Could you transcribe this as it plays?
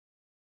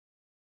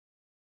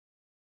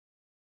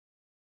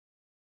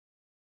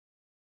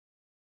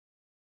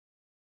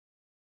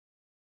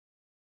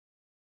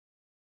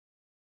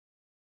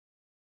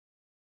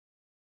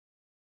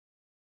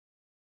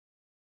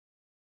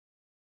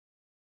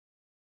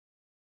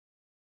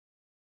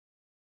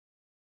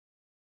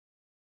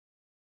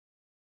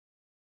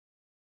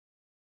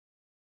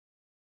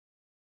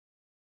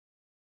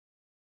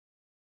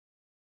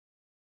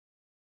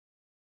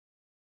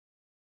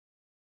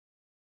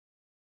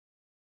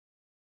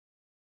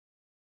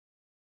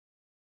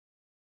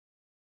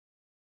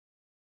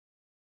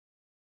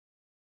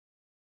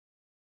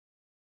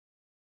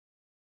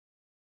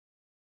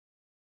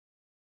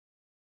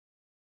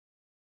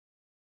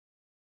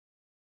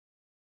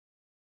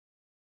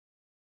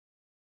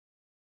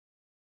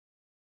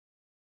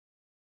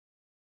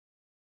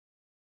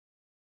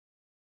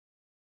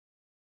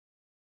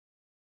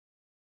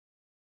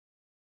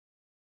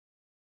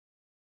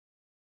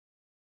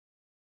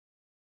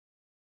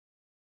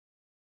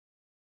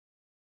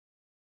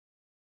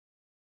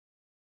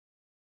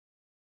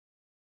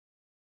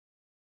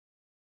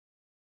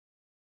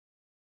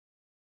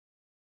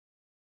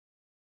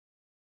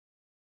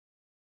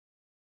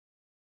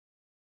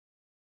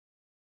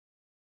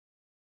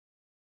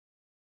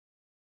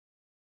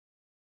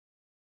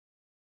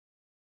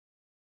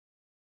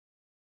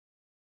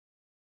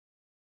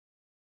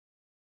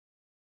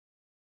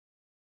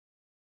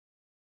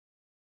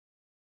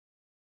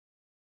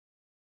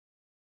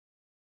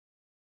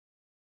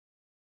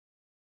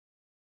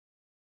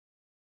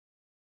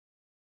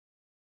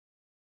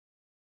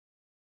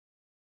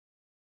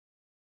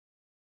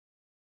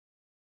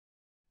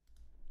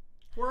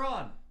We're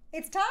on.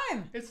 It's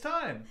time. It's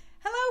time.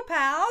 Hello,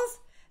 pals.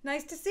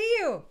 Nice to see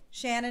you.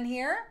 Shannon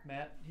here.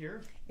 Matt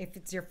here. If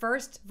it's your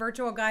first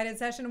virtual guided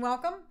session,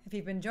 welcome. If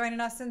you've been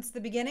joining us since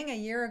the beginning, a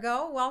year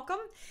ago, welcome.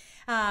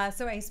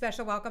 So a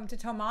special welcome to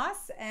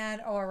Tomas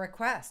and a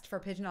request for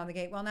Pigeon on the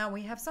Gate. Well, now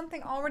we have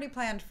something already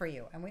planned for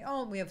you, and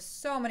we have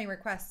so many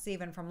requests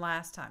even from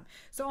last time.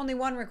 So only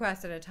one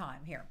request at a time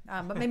here,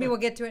 but maybe we'll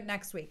get to it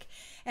next week.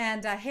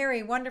 And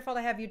Harry, wonderful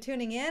to have you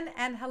tuning in,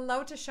 and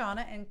hello to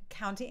Shauna in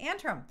County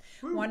Antrim.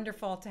 Woo.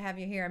 Wonderful to have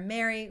you here.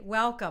 Mary,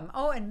 welcome.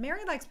 Oh, and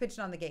Mary likes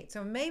Pigeon on the Gate,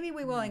 so maybe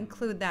we will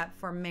include that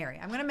for Mary.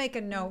 I'm going to make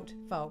a note,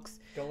 folks.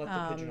 Don't let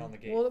the pigeon on the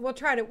gate. We'll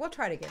try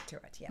to get to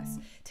it. Yes.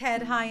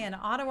 Ted, hi in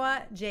Ottawa.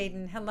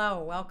 Jaden,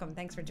 hello, welcome.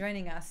 Thanks for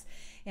joining us.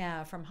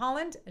 From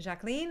Holland,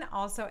 Jacqueline,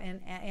 also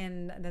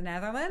in the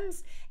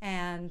Netherlands,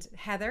 and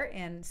Heather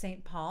in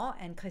St. Paul,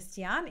 and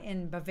Christian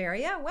in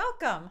Bavaria.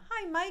 Welcome.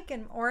 Hi, Mike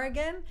in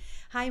Oregon.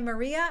 Hi,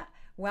 Maria.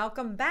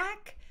 Welcome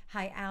back.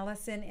 Hi,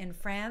 Allison in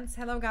France.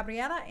 Hello,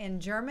 Gabriela in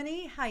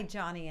Germany. Hi,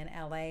 Johnny in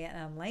LA,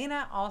 and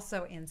Elena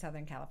also in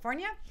Southern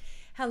California.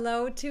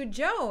 Hello to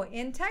Joe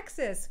in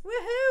Texas.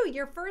 Woohoo!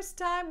 Your first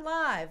time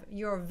live.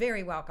 You're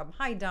very welcome.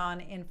 Hi,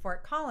 Don in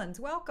Fort Collins.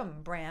 Welcome.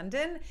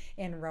 Brandon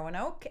in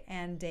Roanoke,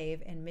 and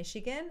Dave in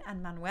Michigan,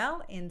 and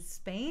Manuel in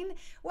Spain.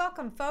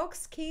 Welcome,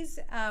 folks. Keys,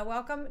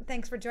 welcome.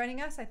 Thanks for joining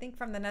us. I think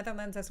from the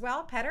Netherlands as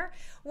well. Petter,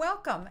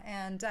 welcome,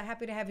 and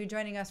happy to have you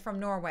joining us from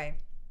Norway.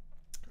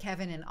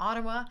 Kevin in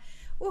Ottawa.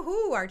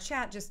 Woohoo! Our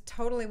chat just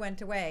totally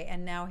went away,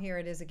 and now here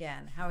it is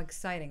again. How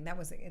exciting! That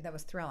was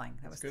thrilling.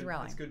 That was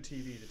thrilling. It's good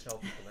TV to tell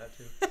people that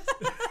too.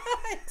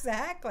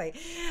 Exactly.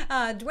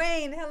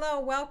 Dwayne, hello,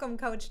 welcome,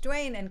 Coach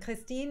Dwayne, and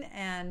Christine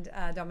and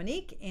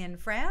Dominique in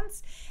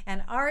France,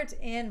 and Art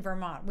in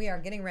Vermont. We are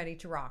getting ready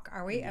to rock,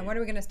 are we? Indeed. And what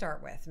are we going to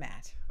start with,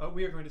 Matt?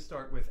 We are going to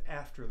start with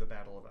after the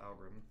Battle of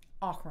Aughrim.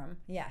 Aughrim,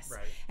 yes.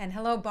 Right. And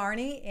hello,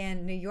 Barney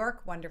in New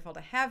York. Wonderful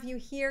to have you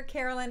here.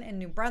 Carolyn in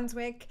New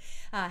Brunswick.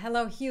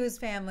 Hello, Hughes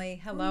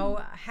family.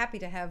 Hello. Happy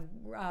to have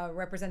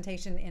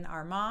representation in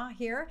Armagh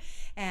here.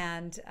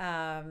 And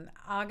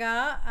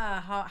Aga,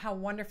 how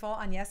wonderful.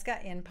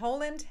 Agnieszka in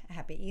Poland.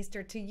 Happy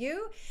Easter to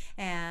you.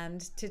 And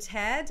to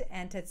Ted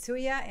and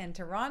Tetsuya in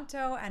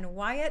Toronto. And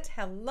Wyatt,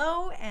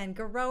 hello. And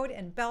Garode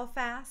in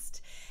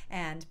Belfast.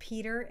 And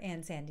Peter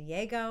in San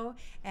Diego,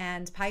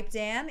 and Pipe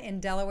Dan in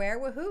Delaware.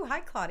 Woohoo! Hi,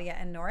 Claudia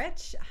in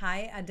Norwich.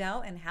 Hi,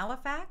 Adele in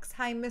Halifax.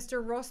 Hi,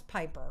 Mr. Ross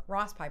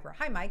Piper.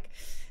 Hi, Mike.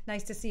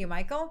 Nice to see you,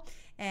 Michael.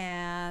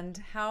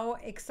 And how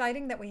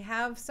exciting that we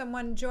have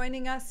someone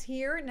joining us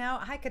here now.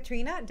 Hi,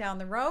 Katrina down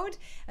the road.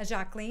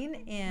 Jacqueline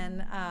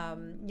in,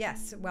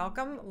 yes,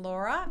 welcome.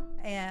 Laura,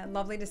 and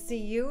lovely to see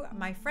you,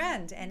 my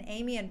friend. And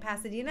Amy in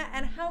Pasadena.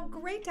 And how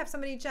great to have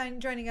somebody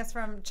joining us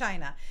from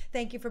China.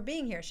 Thank you for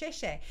being here.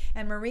 Sheshe.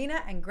 And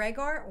Marina and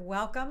Gregor,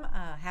 welcome.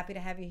 Happy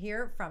to have you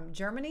here from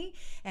Germany.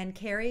 And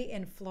Kerry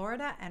in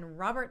Florida. And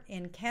Robert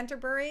in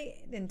Canterbury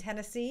in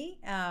Tennessee.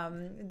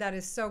 That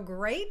is so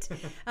great.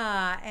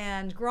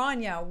 And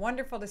Grania,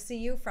 wonderful to see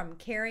you from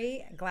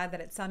Kerry. Glad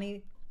that it's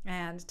sunny.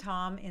 And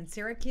Tom in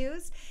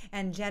Syracuse.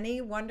 And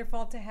Jenny,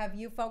 wonderful to have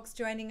you folks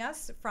joining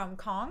us from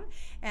Kong.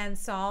 And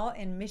Saul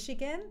in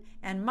Michigan.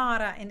 And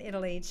Mara in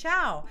Italy.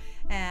 Ciao.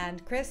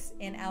 And Chris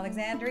in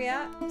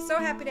Alexandria. So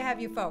happy to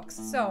have you folks.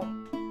 So,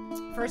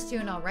 first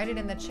tune, I'll write it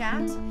in the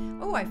chat.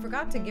 Oh, I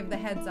forgot to give the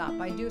heads up.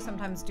 I do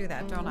sometimes do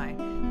that, don't I?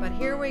 But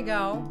here we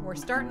go. We're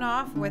starting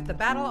off with the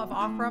Battle of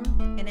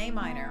Aughrim in A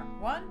minor.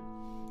 1,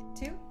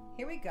 2,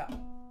 here we go.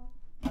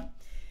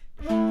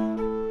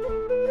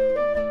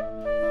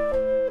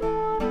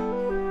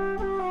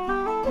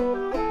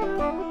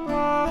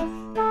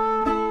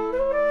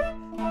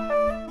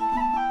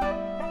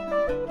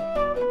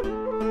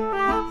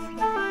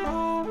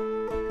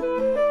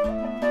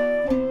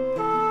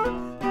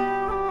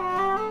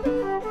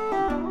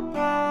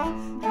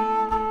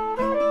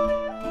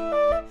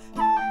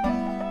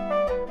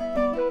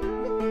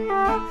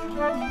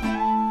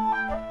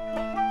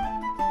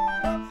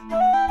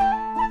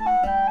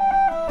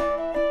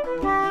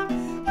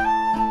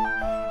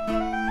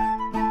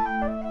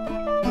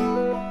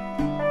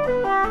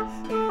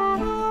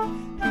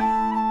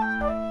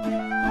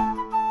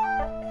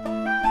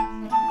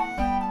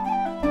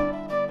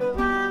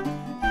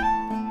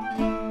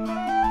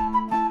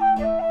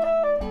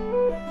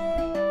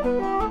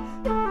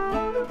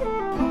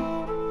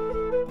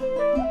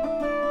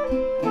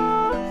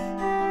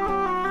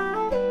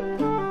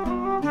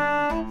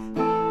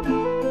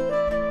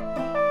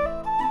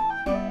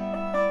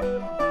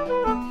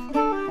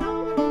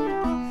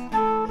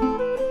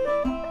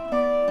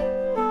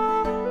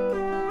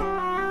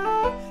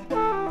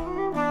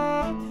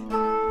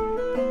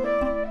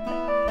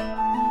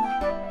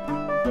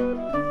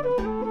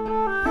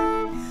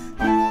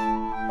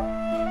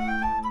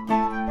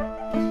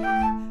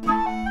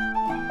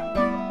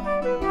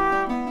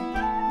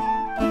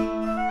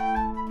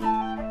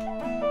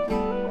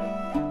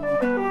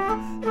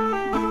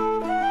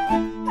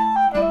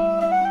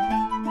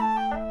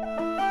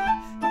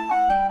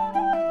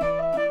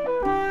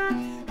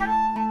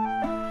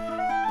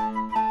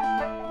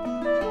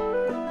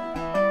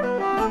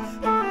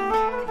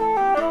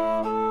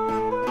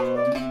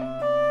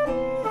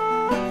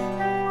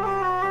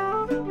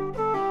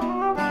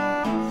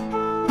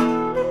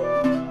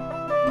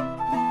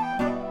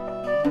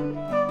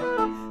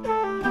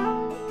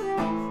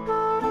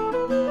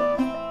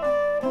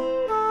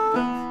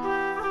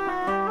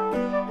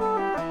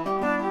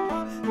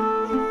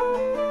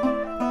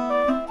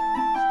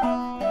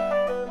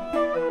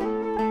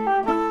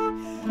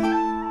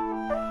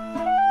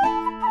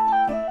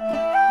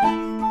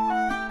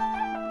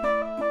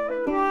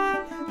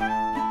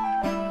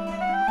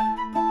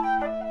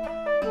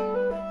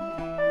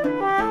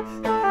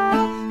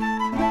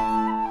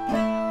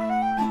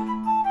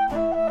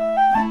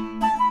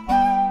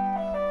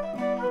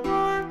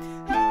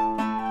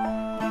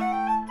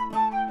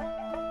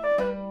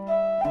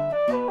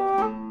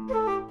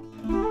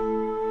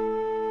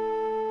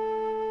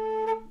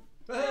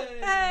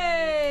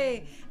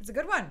 a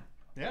good one.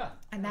 Yeah.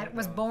 And that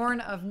was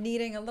born of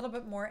needing a little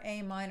bit more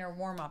A minor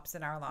warm-ups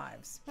in our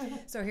lives.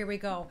 So here we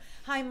go.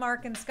 Hi,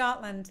 Mark in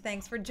Scotland.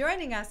 Thanks for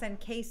joining us. And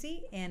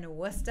Casey in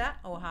Worcester,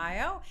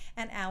 Ohio.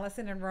 And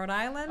Allison in Rhode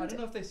Island. I don't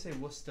know if they say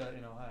Worcester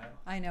in Ohio.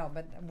 I know,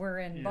 but we're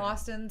in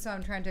Boston, so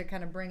I'm trying to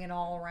kind of bring it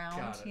all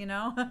around, you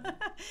know.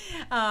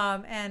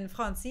 And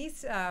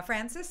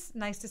Francis,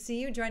 nice to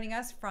see you joining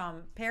us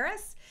from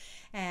Paris.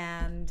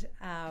 And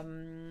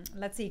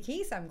let's see,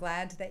 Keith, I'm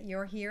glad that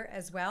you're here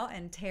as well.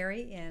 And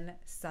Terry in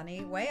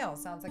sunny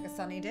Wales. Sounds like a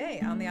sunny day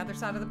on the other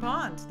side of the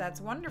pond. That's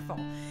wonderful.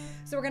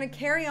 So we're going to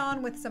carry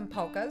on with some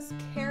polkas.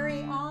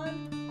 Carry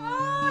on.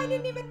 Oh, I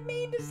didn't even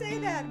mean to say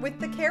that. With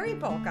the Kerry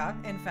polka,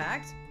 in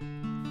fact.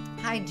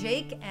 Hi,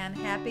 Jake, and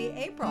happy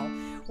April.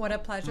 What a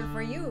pleasure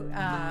for you,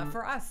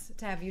 for us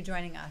to have you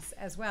joining us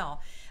as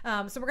well.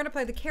 So we're going to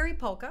play the Kerry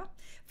polka,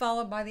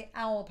 followed by the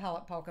Owl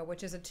Pellet polka,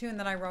 which is a tune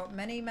that I wrote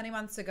many, many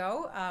months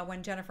ago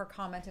when Jennifer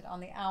commented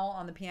on the owl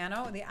on the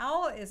piano. The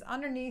owl is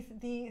underneath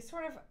the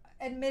sort of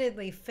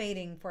admittedly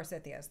fading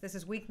forsythias. This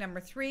is week number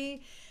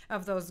 3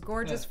 of those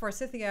gorgeous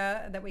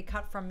forsythia that we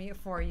cut from you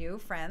for you,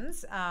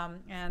 friends.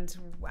 And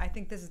I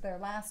think this is their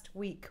last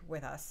week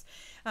with us.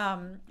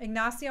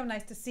 Ignacio,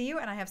 nice to see you.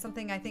 And I have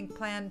something I think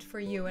planned for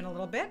you in a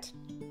little bit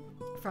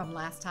from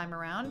last time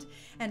around.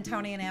 And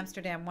Tony in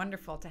Amsterdam,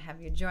 wonderful to have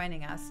you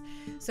joining us.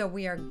 So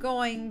we are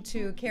going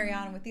to carry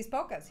on with these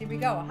polkas. Here we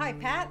go. Hi,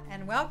 Pat,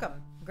 and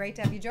welcome. Great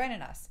to have you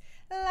joining us.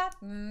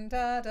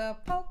 La-da-da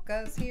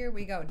polkas. Here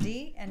we go.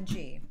 D and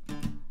G.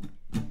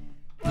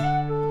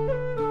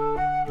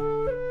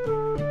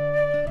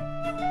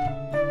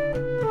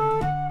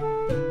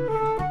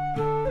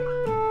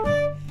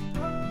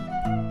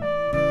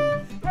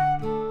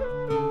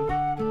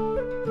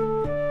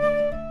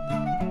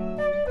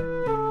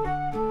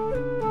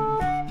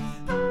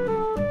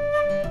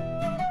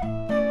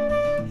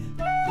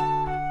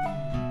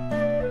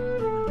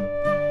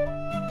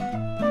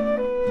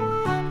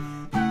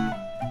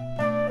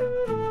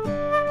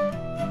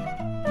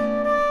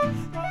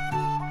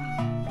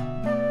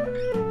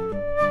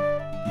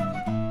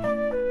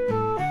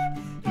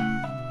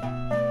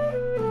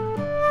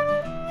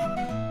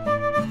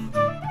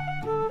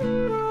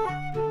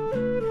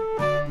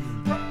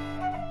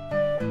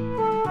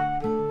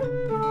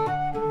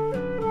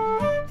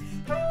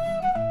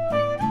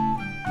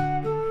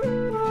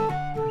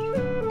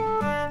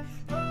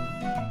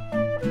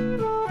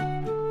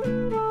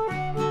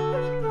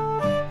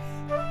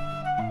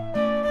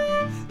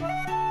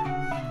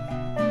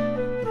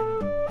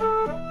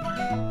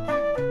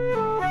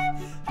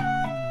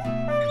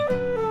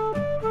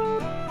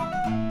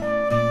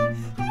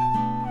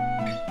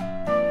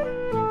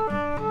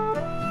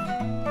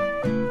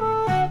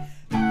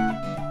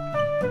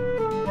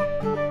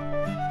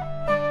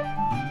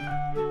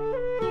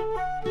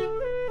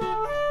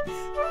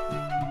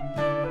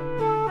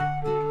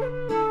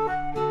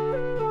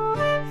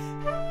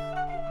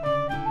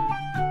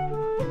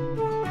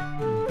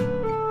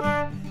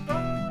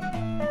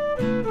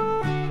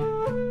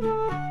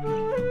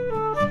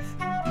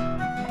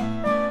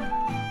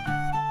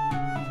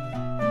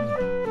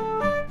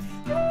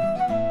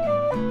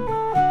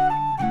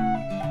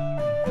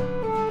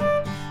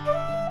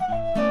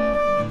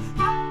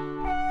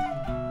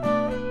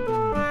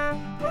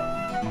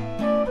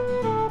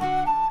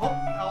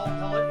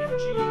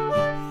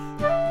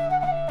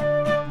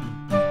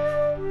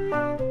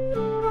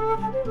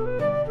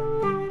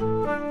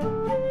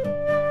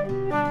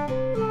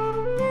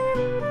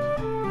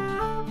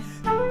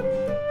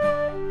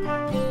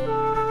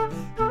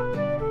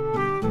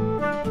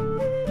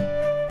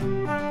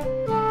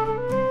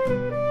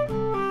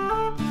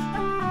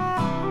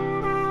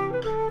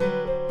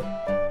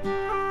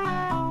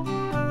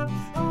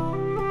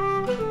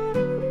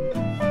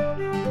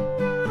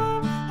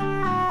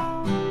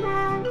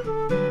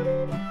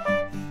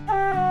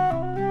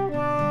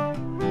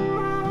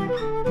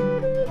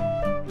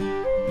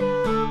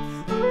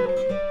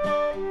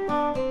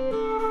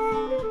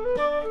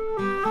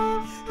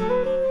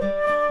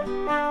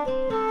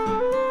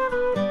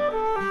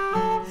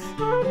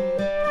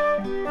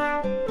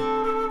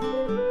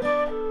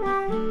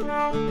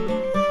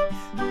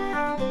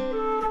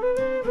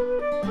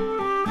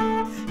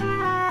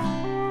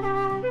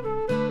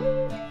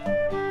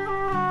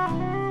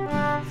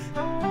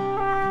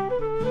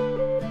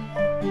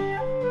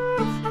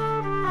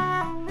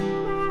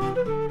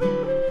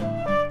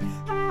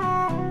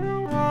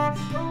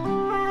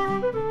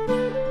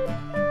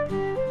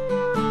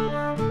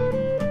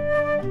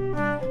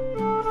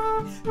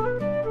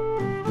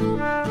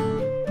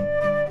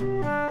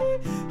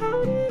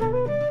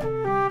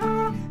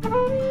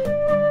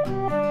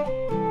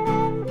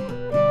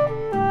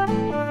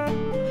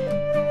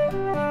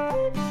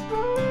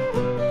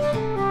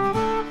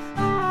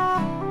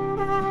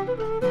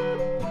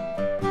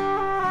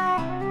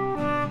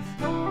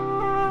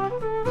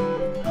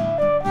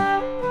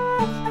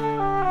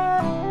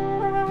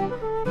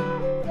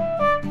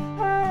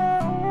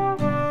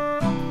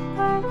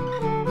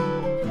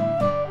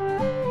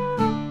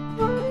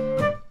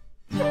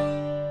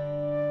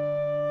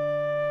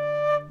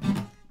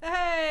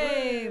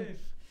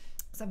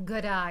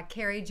 Good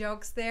Kerry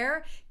jokes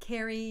there.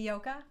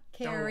 Karaoke.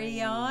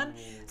 Carry on.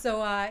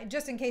 So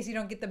just in case you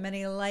don't get the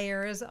many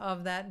layers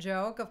of that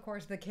joke, of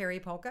course, the Kerry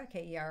polka,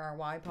 Kerry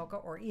polka,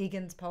 or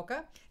Egan's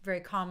polka, very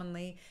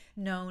commonly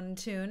known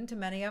tune to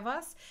many of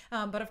us.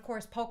 But of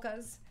course,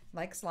 polkas,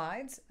 like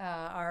slides,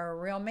 are a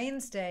real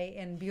mainstay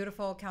in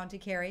beautiful County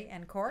Kerry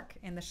and Cork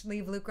in the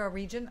Sligo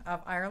region of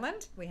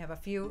Ireland. We have a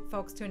few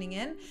folks tuning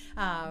in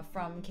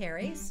from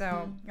Kerry,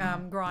 so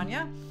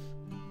Grania.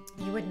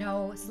 You would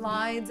know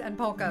slides and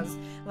polkas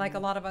like a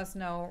lot of us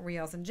know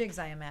reels and jigs,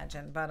 I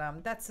imagine.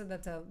 But that's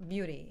a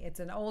beauty. It's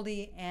an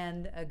oldie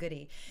and a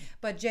goodie.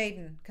 But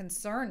Jaden,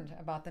 concerned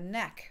about the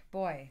neck.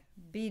 Boy,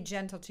 be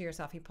gentle to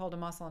yourself. He pulled a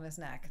muscle in his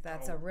neck.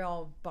 That's a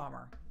real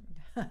bummer.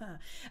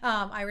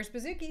 Irish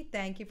Bazooki,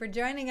 thank you for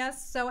joining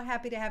us. So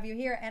happy to have you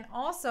here. And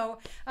also,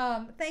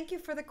 thank you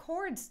for the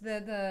chords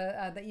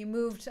that you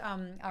moved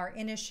our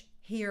Inish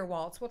Here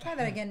waltz. We'll try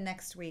that again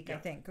next week, I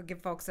think. We'll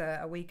give folks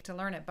a week to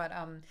learn it. But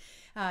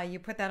you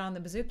put that on the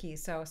bouzouki,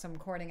 so some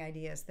chording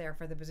ideas there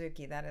for the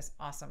bouzouki. That is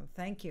awesome.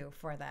 Thank you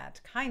for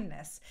that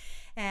kindness.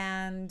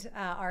 And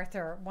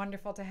Arthur,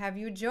 wonderful to have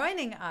you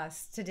joining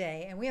us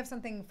today. And we have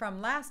something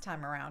from last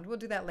time around. We'll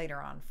do that later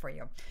on for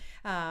you.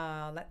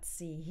 Let's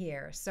see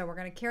here. So we're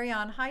going to carry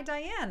on. Hi,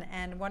 Diane,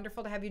 and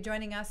wonderful to have you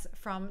joining us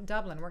from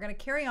Dublin. We're going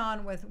to carry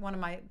on with one of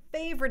my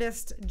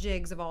favoriteest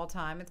jigs of all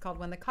time. It's called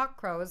When the Cock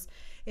Crows,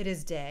 It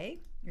Is Day.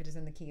 It is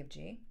in the key of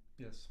G.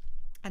 Yes.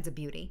 That's a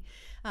beauty.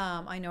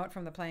 I know it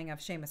from the playing of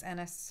Seamus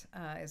Ennis,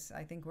 is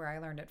I think where I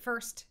learned it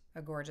first.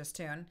 A gorgeous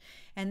tune.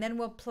 And then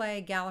we'll play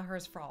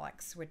Gallagher's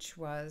Frolics, which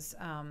was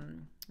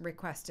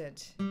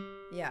requested.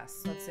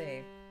 Yes, let's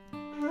see.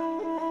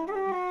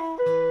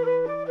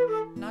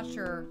 Not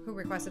sure who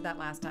requested that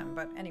last time,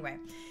 but anyway,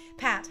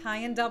 Pat, hi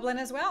in Dublin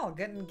as well.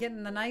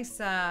 Getting the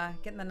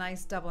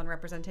nice Dublin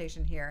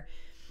representation here.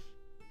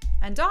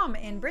 And Dom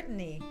in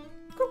Brittany.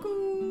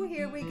 Cuckoo,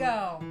 here we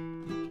go.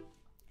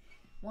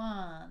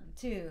 1,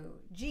 2,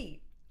 G.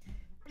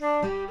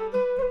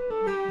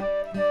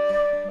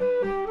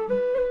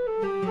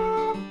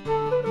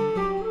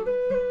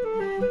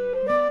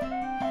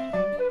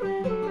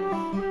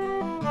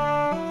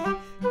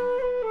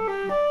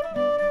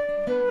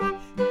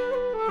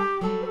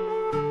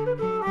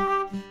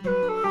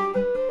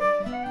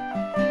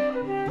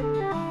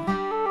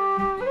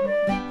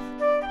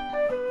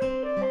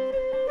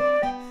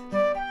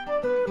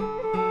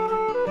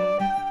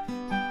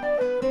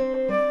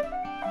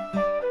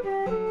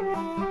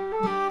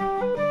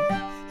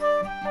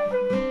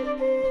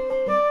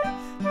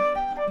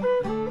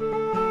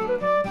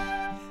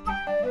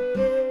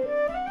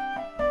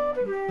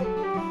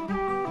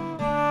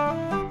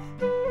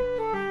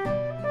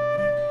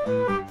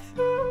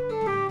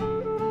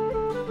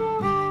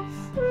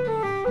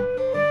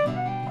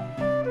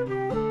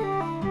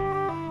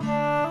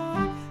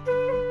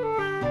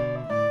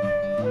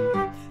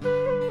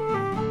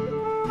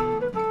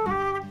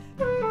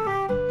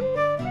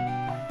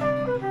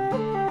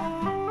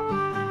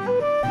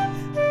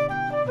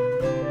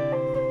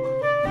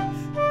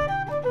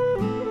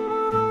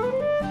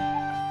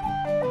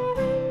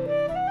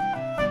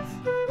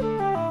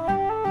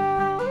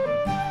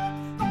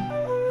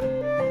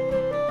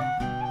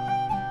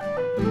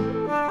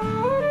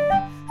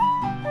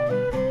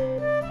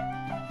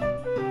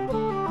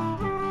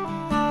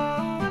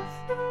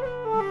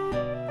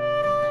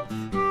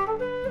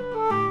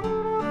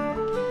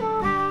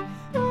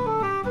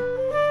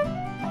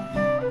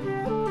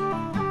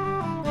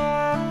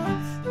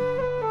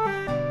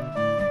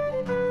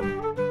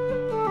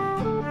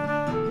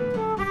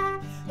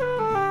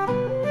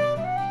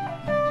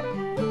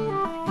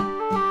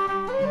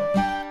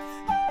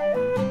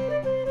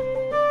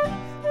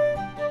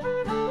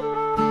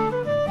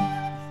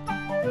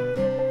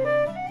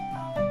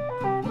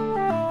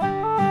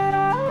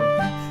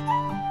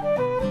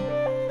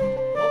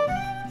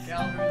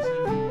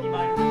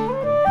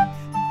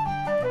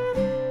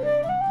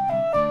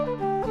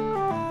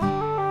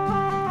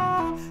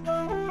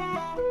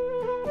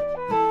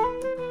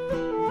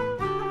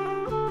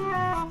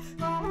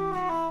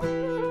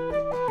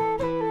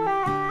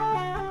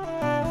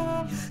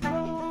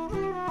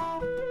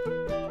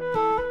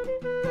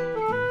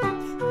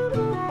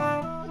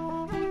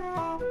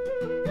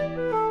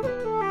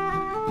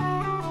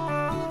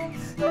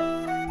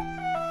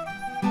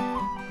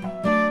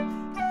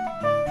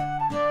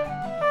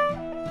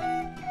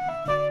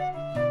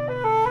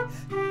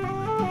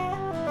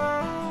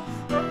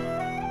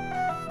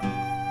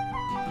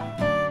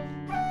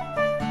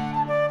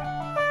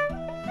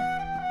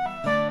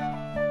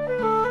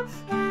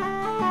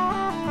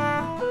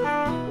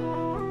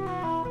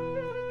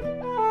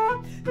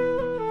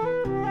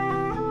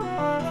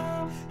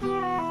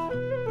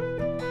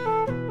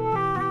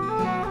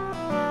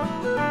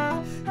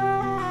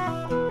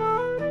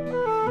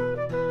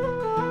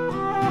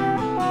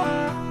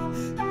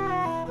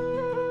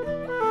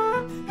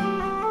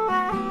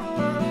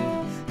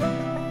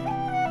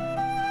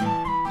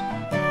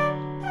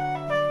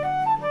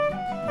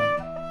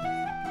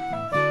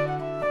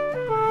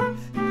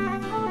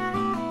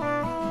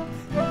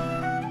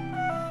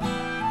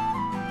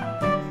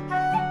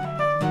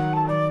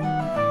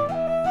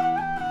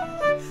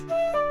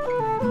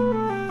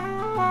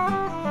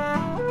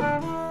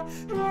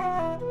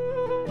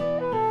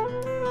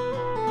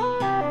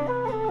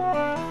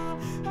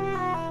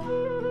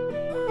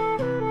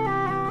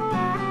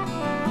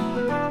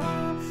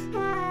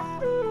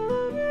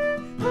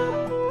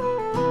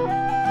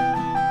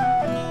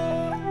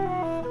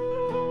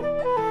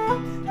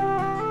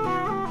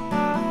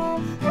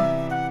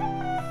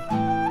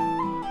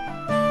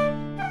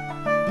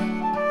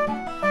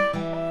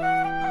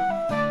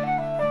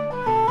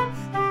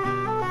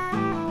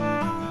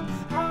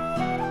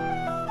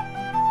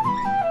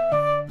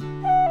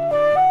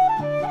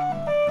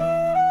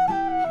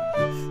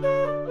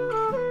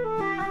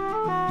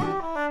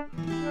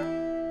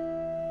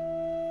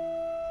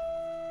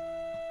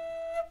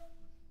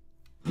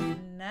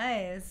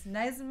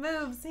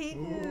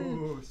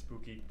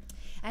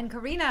 And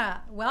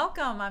Karina,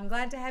 welcome. I'm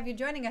glad to have you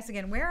joining us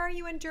again. Where are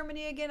you in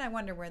Germany again? I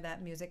wonder where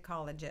that music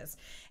college is.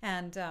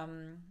 And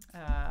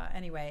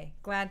anyway,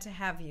 glad to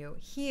have you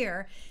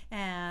here.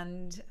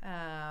 And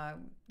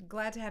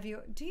glad to have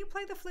you. Do you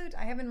play the flute?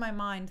 I have in my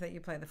mind that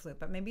you play the flute,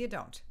 but maybe you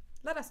don't.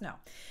 Let us know.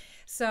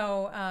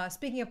 So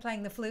speaking of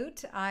playing the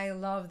flute, I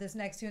love this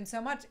next tune so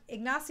much.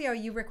 Ignacio,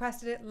 you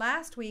requested it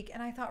last week,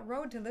 and I thought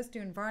Road to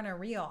Lidsdoonvarna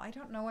real. I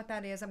don't know what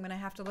that is. I'm going to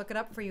have to look it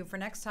up for you for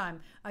next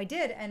time. I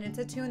did, and it's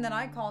a tune that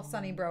I call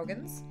Sonny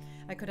Brogan's.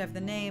 I could have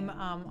the name,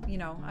 you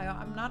know,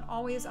 I'm not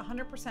always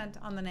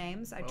 100% on the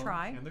names. I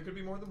try. And there could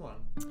be more than one.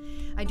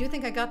 I do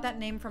think I got that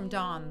name from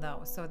Doon,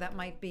 though, so that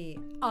might be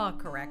a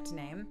correct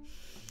name.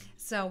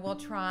 So we'll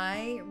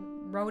try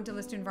Road to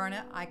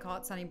Lidsdoonvarna. I call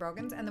it Sonny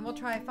Brogan's, and then we'll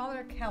try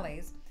Father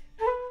Kelly's.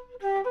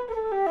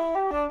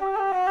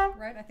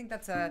 Right, I think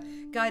that's a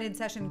guided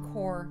session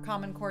core,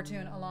 common core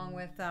tune, along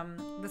with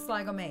the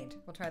Sligo Maid.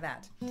 We'll try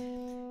that.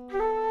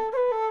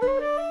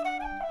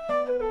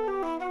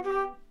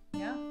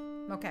 Yeah?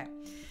 Okay.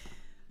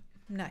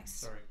 Nice.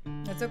 Sorry.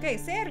 That's okay.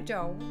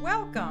 Sergio,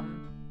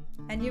 welcome.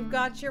 And you've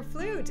got your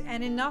flute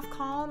and enough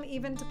calm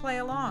even to play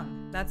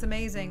along. That's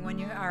amazing when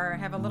you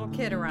have a little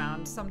kid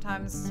around.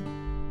 Sometimes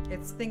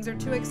things are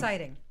too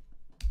exciting.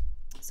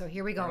 So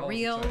here we go.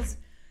 Reels.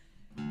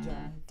 Does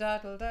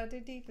that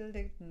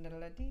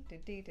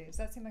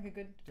seem like a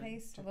good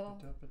pace? A little?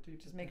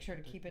 Just make sure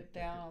to keep it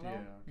down a little.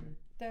 Yeah,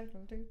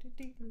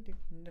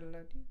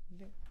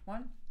 okay.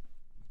 One.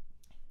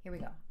 Here we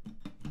go.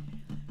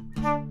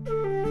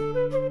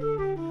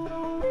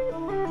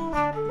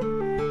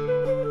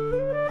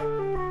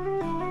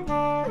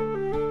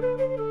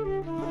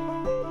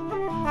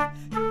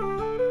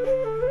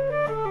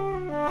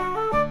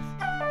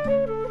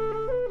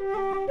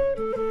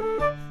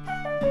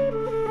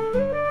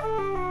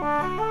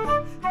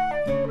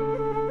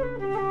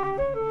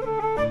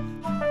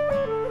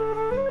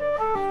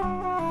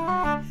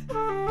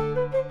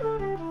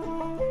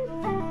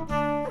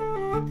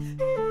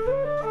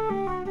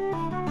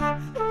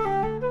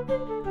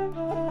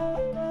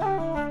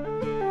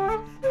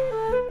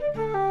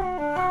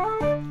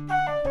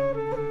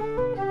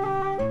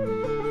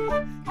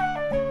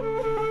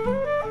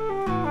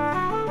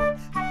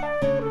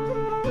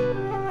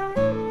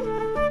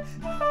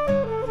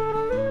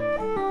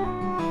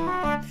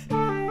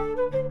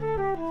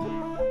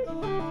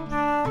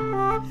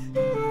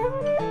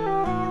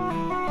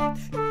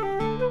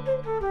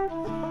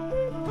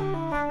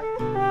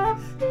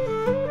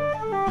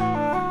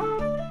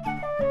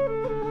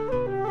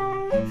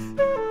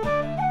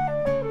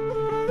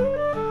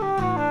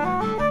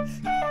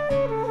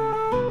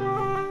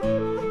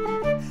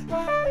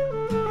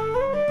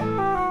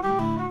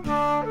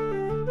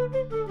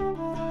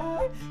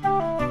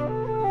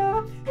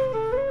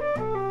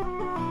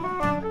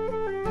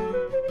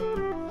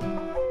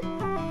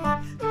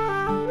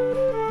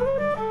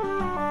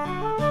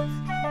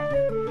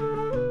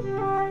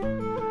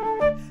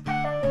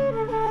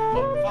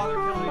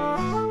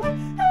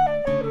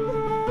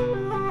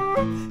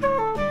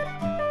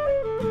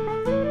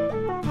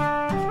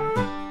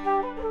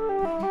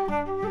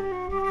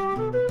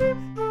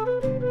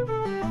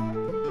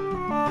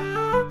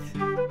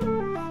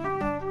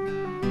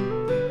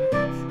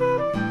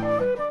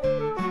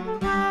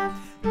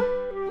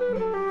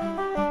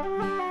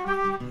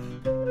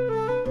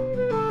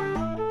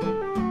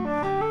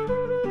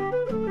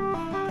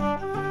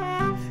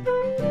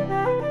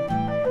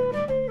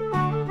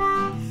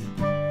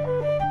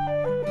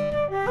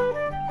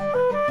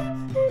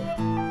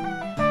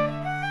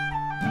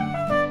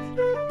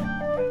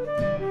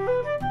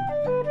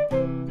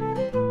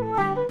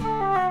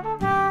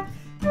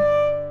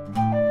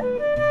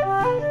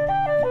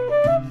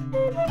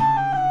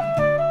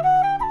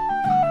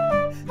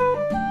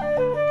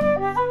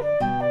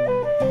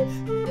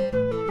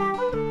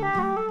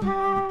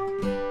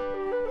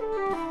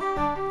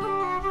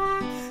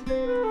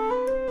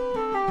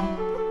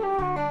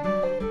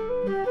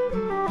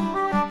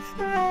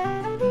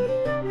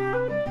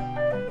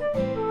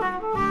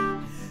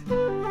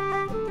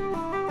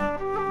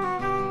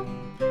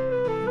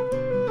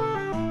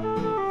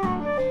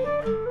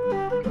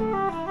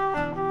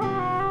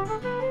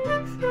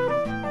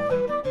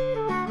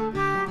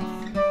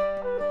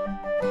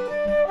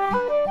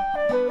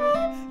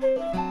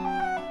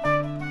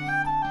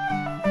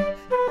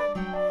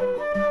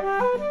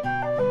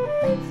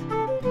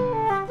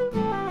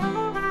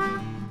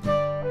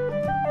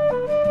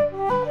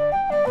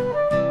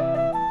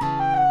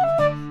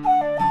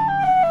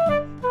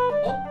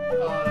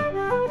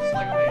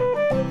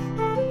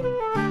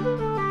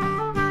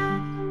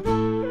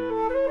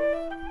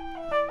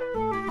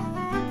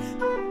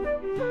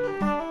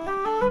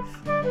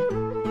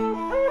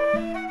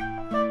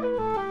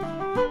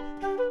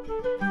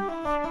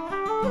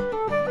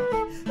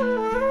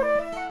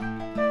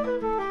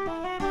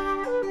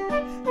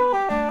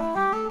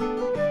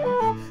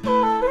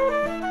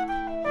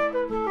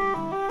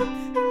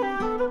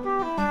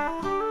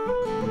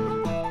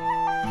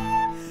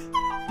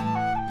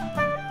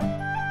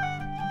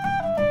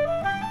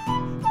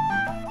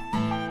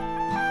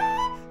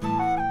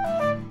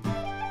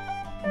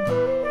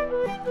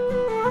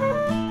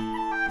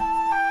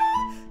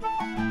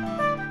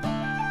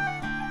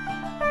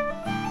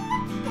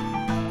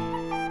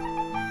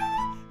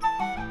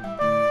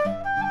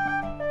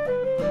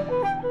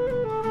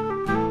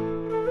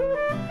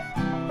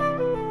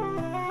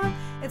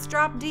 It's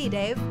drop D,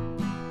 Dave.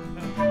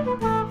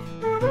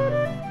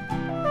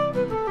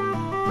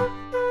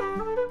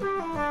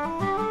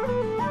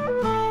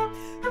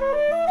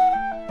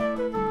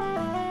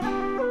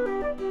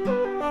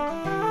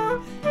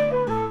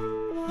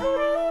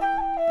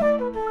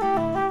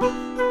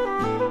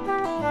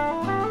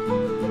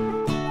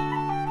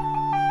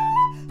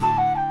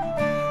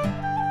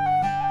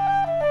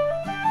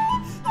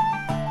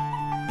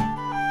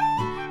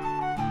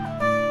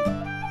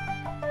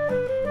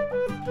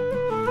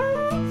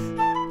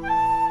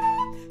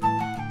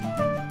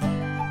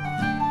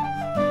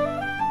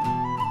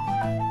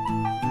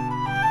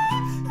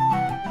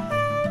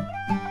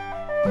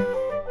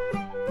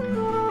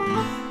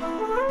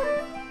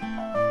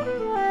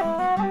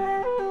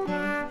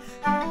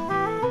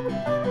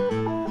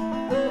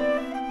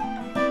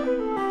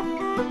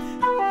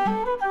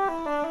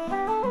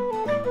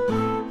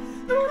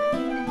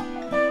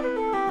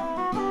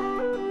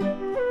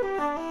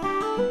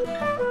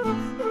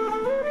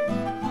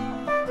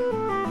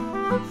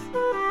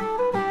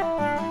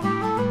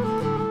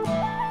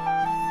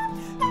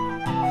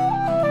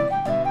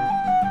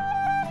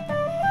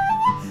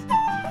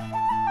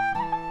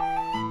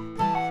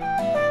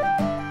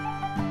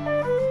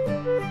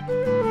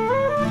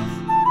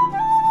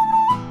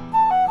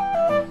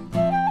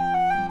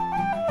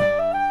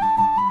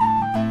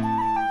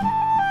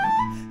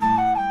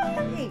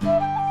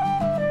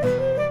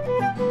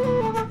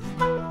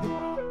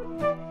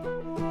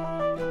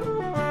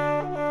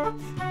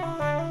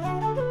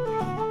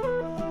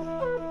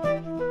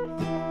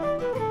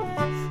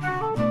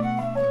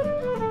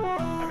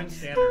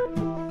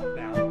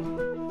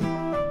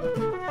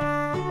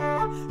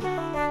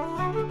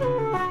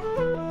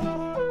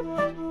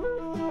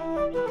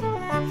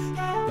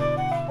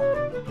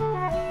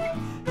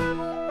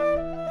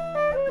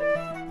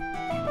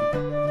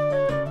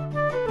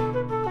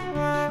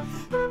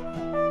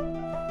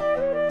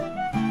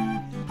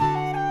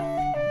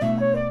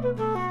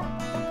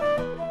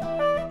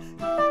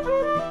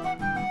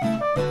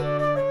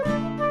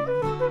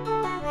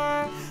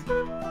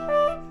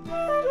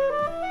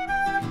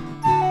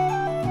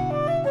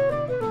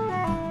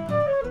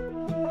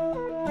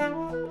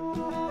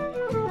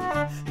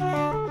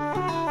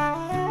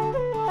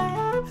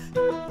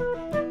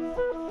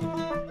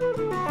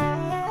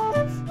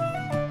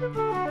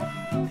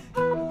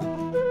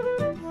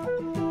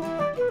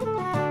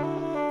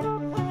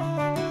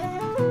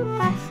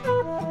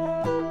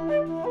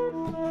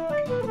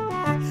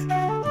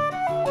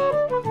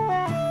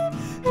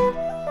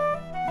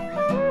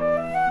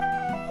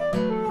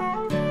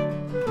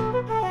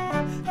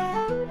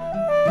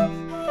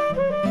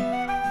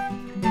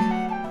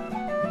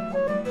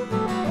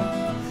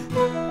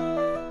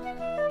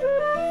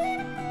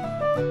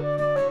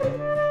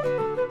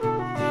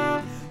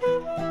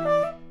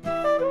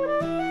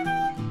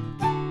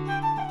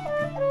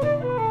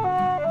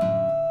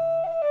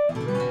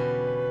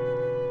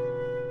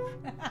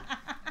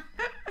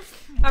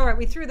 All right,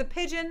 we threw the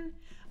pigeon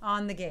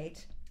on the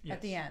gate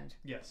at the end.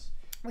 Yes.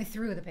 We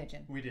threw the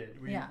pigeon. We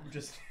did. We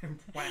just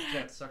whacked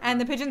that sucker.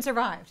 And the pigeon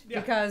survived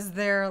because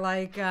they're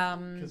like...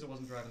 Because it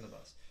wasn't driving the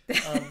bus.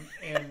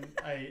 And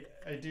I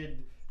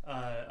did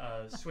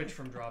switch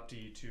from drop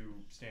D to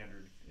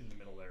standard in the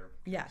middle there.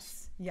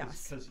 Yes.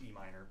 Because E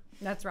minor.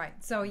 That's right.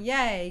 So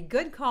yay,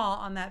 good call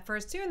on that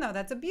first tune though.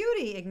 That's a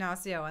beauty,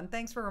 Ignacio, and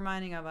thanks for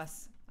reminding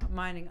us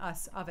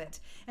of it.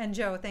 And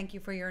Joe, thank you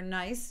for your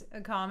nice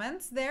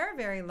comments there.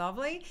 Very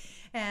lovely.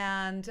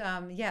 And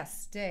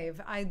yes,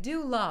 Dave, I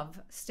do love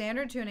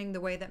standard tuning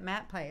the way that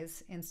Matt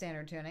plays in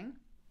standard tuning.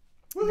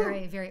 Woo-hoo.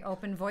 Very, very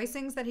open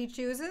voicings that he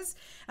chooses.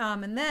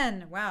 And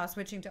then, wow,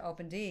 switching to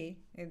open D,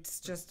 it's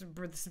just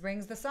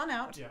brings the sun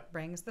out. Yeah.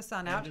 Brings the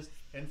sun out.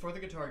 And for the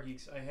guitar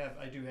geeks,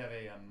 I do have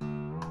a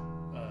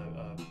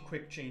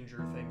quick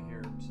changer thing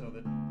here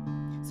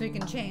so you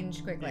can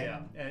change quickly.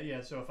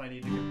 Yeah. So if I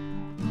need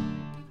to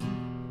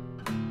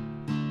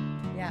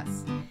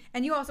Yes.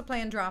 And you also play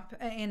in drop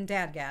in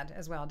Dadgad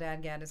as well.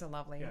 Dadgad is a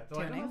lovely though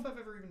tuning. I don't know if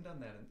I've ever even done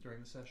that during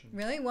the session.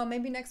 Really? Well,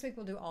 maybe next week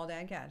we'll do all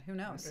Dadgad. Who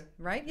knows? Okay.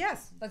 Right?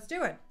 Yes. Let's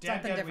do it.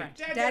 Something different.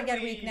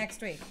 Dadgad week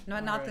next week.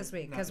 No, not right. this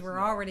week because we're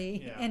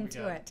already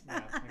into it. I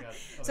got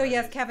So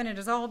yes, Kevin, it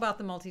is all about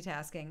the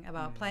multitasking,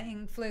 about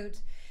playing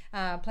flute,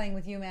 playing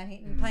with you,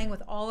 Manhattan, playing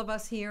with all of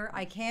us here.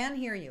 I can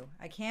hear you.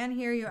 I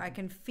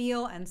can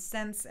feel and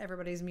sense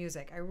everybody's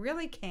music. I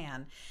really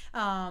can.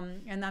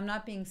 And I'm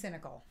not being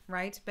cynical,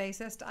 right,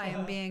 bassist? I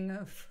am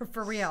being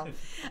for real.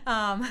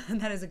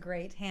 That is a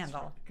great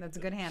handle. That's a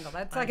good handle.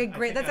 That's like a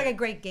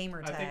great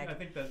gamer tag. I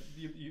think that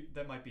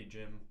that might be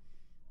Jim.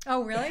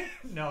 Oh, really?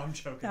 No, I'm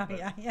joking. Oh,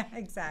 yeah,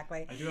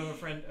 exactly. I do have a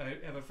friend. I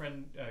have a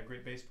friend,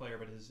 great bass player,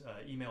 but his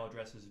email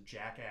address is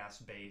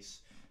jackassbass.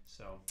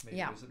 So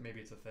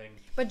maybe it's a thing.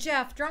 But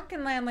Jeff,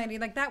 Drunken Landlady,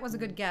 like that was a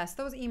good guess.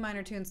 Those E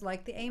minor tunes,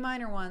 like the A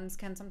minor ones,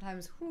 can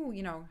sometimes,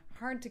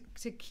 hard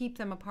to keep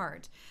them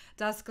apart.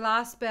 Das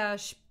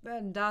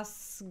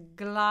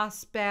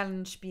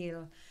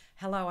Glasperlenspiel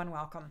Hello and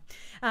welcome.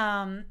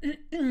 And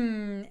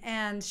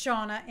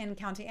Shauna in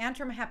County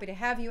Antrim, happy to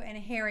have you. And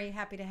Harry,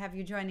 happy to have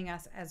you joining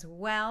us as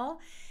well.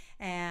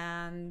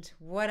 And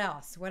what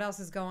else? What else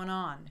is going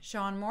on?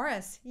 Sean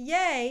Morris,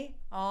 yay!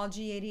 All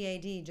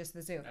G80AD, just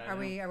the Zook. Are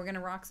we going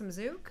to rock some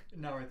Zook?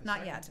 No, right this Not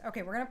second. yet.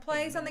 Okay, we're going to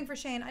play something for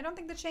Shane. I don't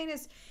think that Shane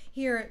is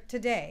here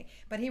today,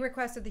 but he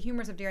requested the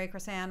Humours of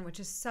Derrycrossane, which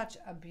is such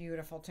a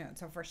beautiful tune.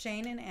 So for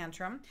Shane in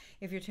Antrim,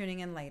 if you're tuning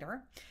in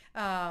later,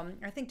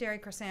 I think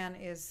Derrycrossane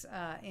is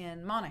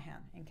in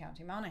Monaghan, in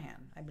County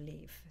Monaghan, I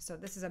believe. So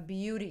this is a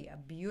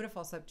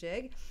beautiful slip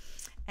jig.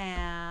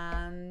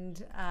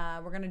 And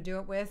we're going to do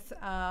it with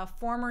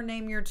former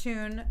Name Your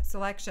Tune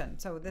selection.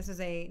 So this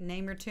is a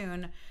Name Your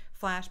Tune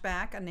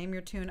flashback, a Name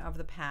Your Tune of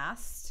the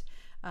past.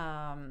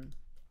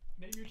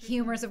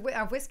 Humours of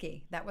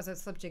Whiskey. That was a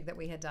slip jig that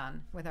we had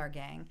done with our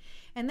gang.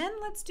 And then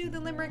let's do the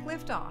Limerick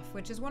Liftoff,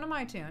 which is one of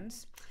my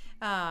tunes.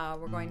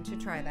 We're going to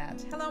try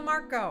that. Hello,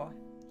 Marco.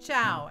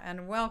 Ciao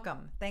and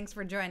welcome. Thanks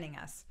for joining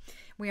us.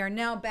 We are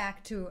now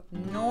back to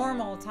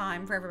normal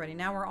time for everybody.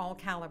 Now we're all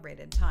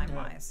calibrated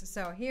time-wise.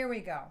 So here we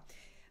go.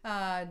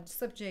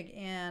 Slip jig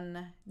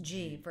in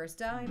G. First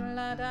da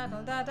da da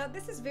da da.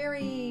 This is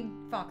very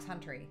fox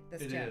huntery.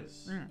 This tune. It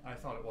is. I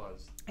thought it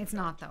was. It's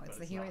not though. It's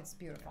But the not. It's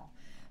beautiful.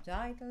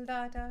 Da da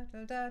da da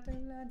da da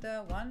da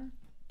da. 1,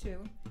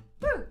 2,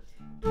 woo.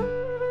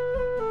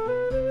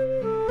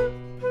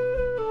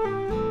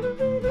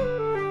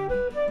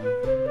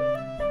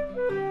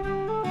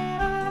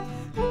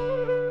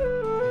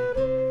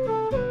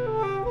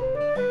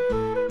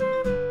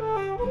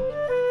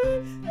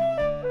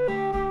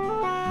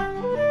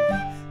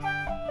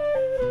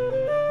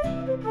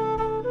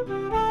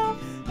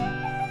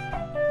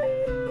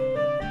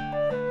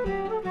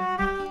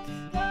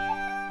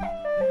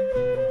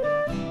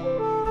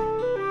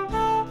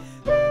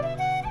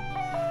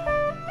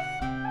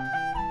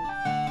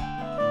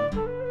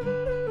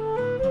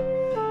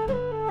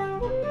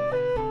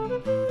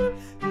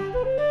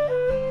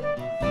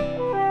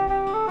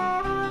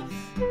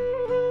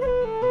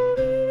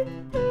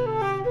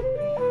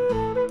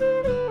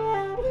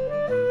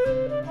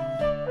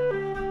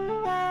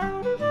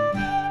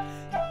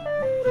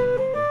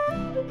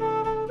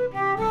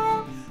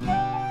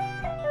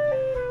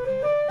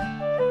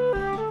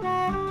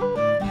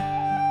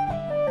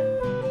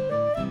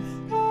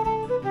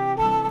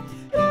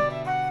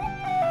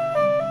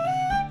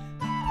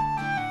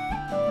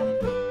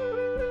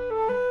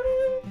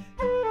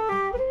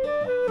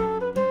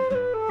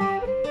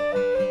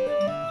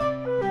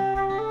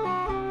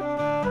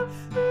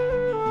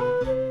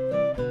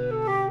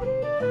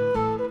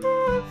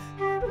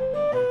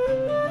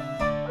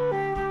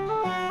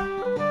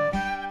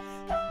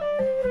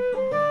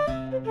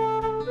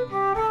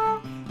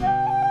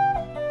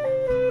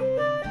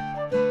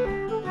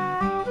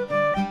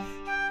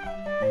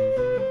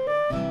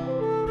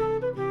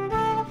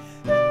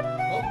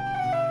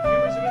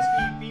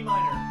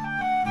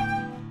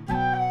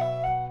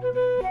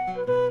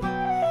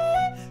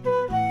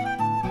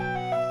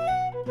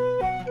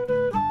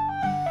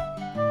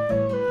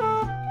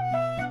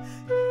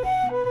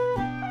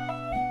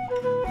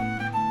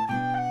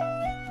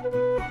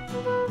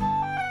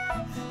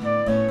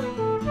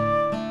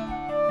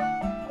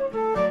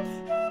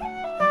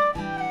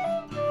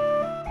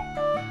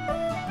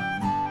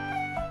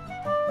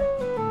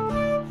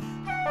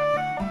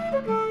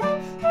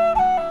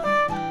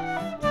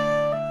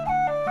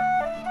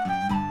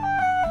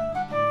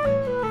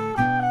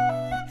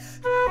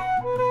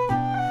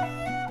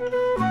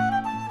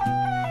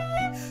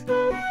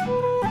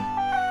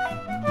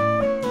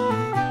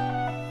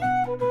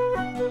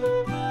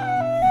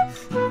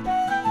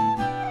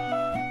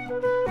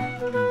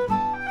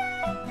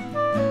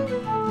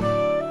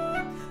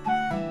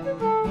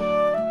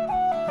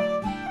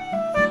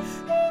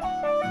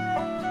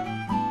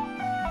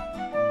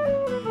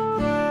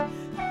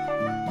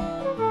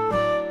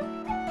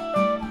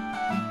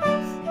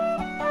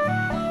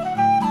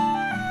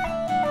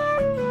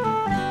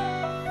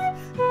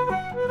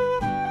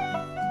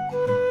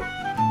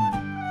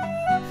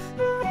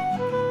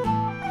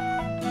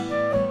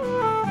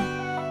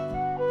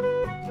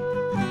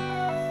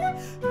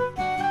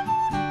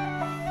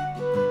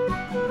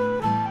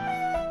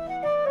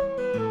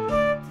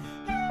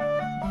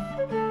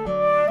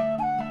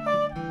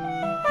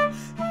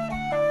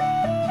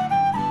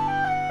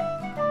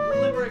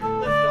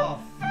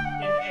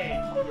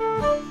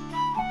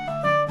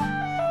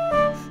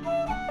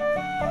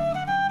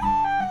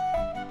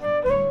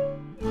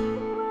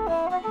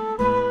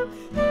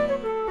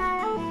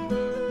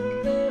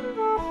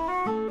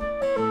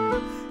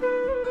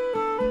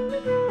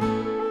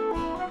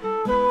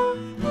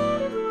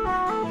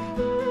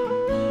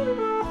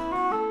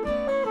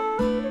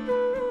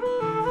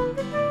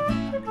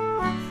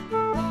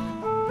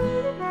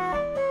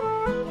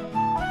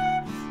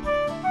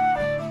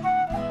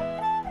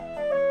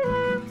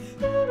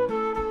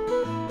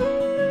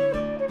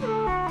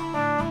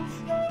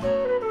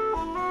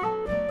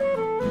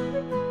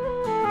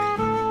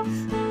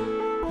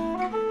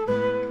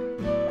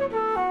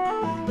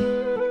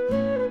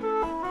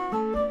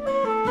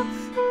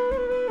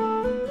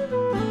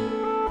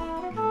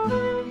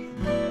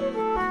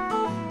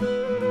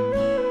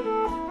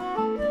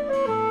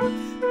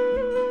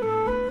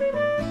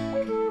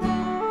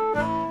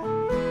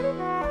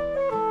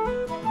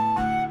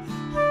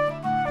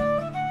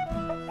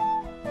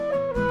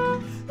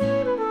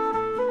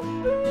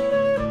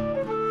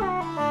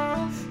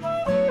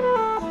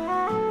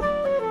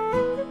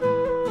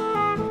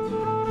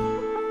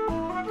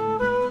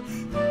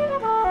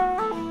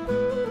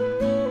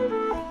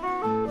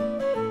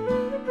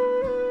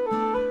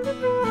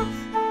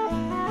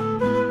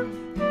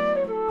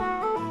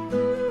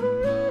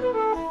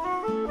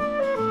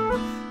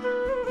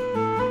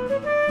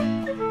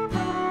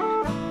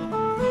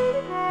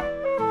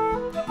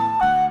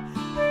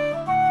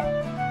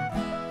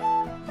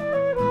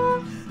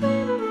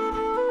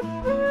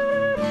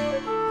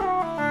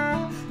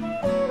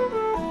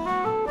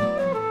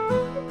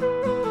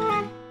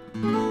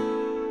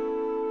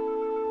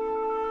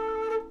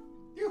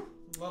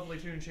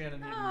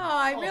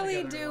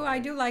 I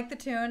do like the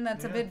tune.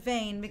 That's a bit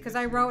vain because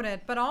I wrote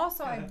it, but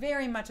also I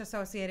very much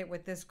associate it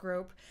with this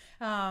group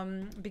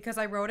because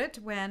I wrote it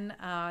when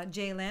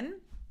Jaylin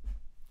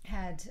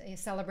had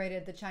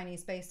celebrated the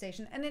Chinese space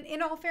station. And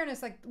in all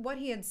fairness, like what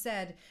he had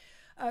said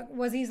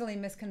was easily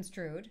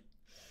misconstrued.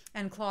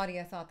 And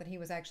Claudia thought that he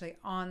was actually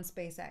on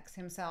SpaceX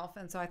himself.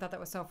 And so I thought that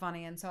was so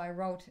funny. And so I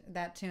wrote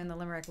that tune, the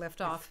Limerick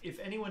Liftoff. If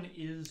anyone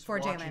is for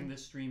watching Jaylin.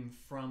 this stream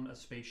from a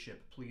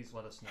spaceship, please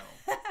let us know.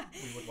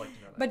 We would like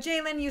to know that. But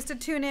Jaylin used to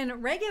tune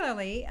in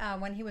regularly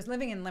when he was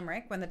living in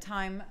Limerick, when the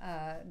time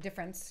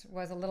difference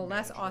was a little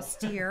less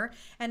austere.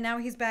 And now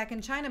he's back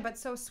in China. But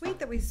so sweet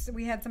that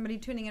we had somebody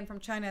tuning in from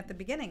China at the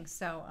beginning.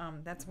 So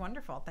that's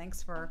wonderful.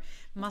 Thanks for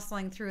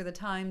muscling through the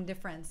time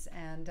difference.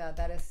 And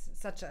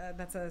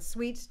that's a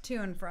sweet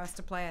tune for us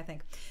to play, I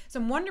think.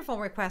 Some wonderful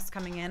requests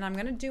coming in. I'm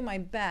going to do my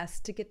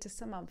best to get to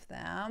some of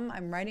them.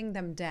 I'm writing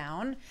them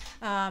down.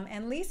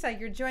 And Lisa,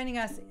 you're joining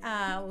us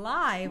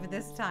live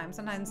this time.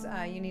 Sometimes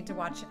you need to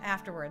watch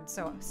afterwards.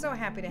 So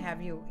happy to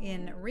have you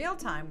in real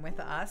time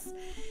with us.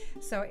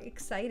 So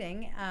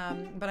exciting.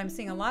 But I'm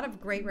seeing a lot of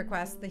great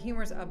requests. The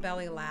Humours of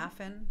Belly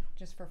Laughin',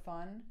 just for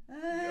fun.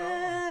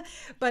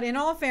 But in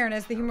all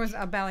fairness, the Humours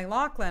of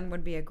Ballyloughlin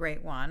would be a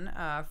great one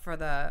for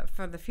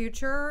the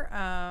future.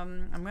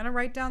 I'm going to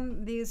write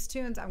down these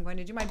tunes. I'm going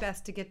to do my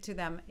best to get to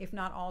them, if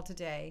not all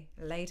today,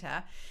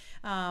 later.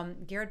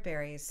 Garrett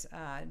Berry's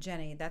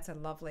Jenny, that's a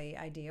lovely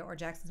idea. Or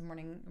Jackson's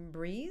Morning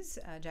Breeze.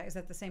 Is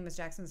that the same as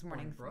Jackson's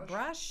Morning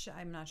Brush?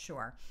 I'm not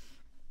sure.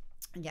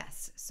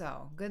 Yes,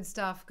 so good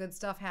stuff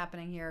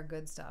happening here.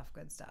 Good stuff.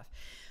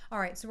 All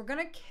right, so we're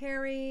going to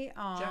carry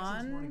on.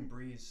 Jackson's Morning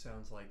Breeze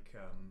sounds like...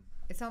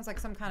 it sounds like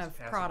some kind of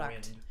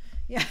product. Wind.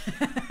 Yeah,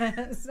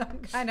 some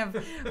kind of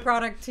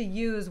product to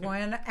use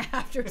when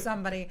after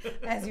somebody,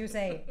 as you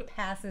say,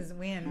 passes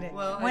wind.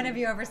 Well, when have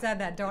you ever said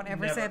that? Don't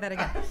ever say that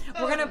again.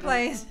 We're going to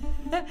play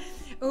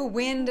Ooh,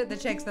 Wind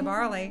That Shakes the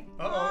Barley.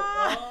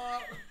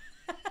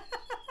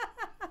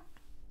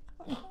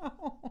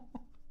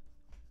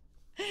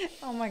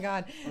 Oh my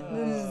God,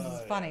 this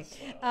is funny.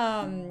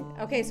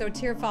 Okay, so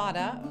Tir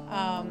Fada.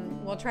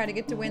 We'll try to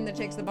get to Wind That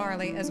Shakes the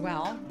Barley as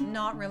well.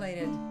 Not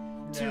related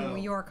to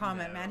your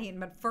comment, Matt Heaton.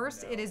 But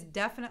first, it is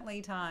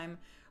definitely time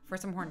for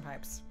some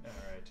hornpipes. All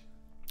right.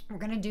 We're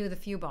going to do the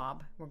Few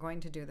Bob. We're going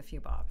to do the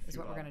Few Bob is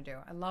what we're going to do.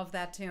 I love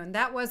that tune.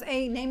 That was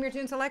a Name Your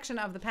Tune selection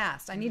of the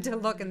past. I need to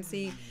look and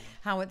see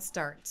how it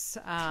starts.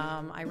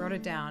 I wrote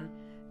it down.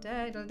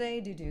 It's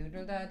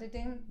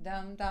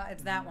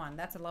that one.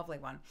 That's a lovely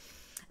one.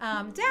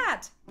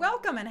 Dad,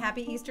 welcome and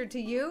happy Easter to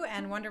you,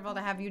 and wonderful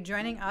to have you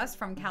joining us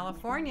from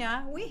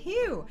California.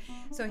 Wee-hoo!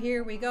 So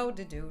here we go.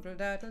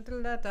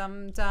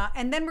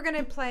 And then we're going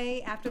to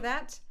play after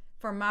that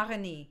for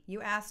Marigny. You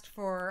asked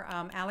for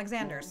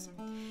Alexander's.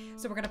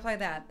 So we're going to play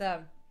that.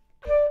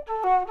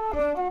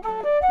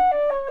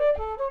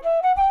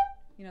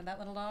 You know that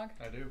little dog?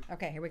 I do.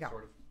 Okay, here we go.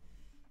 Sort of.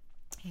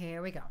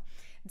 Here we go.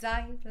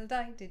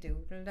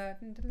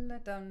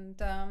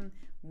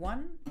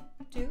 1,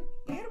 2,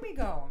 here we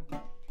go.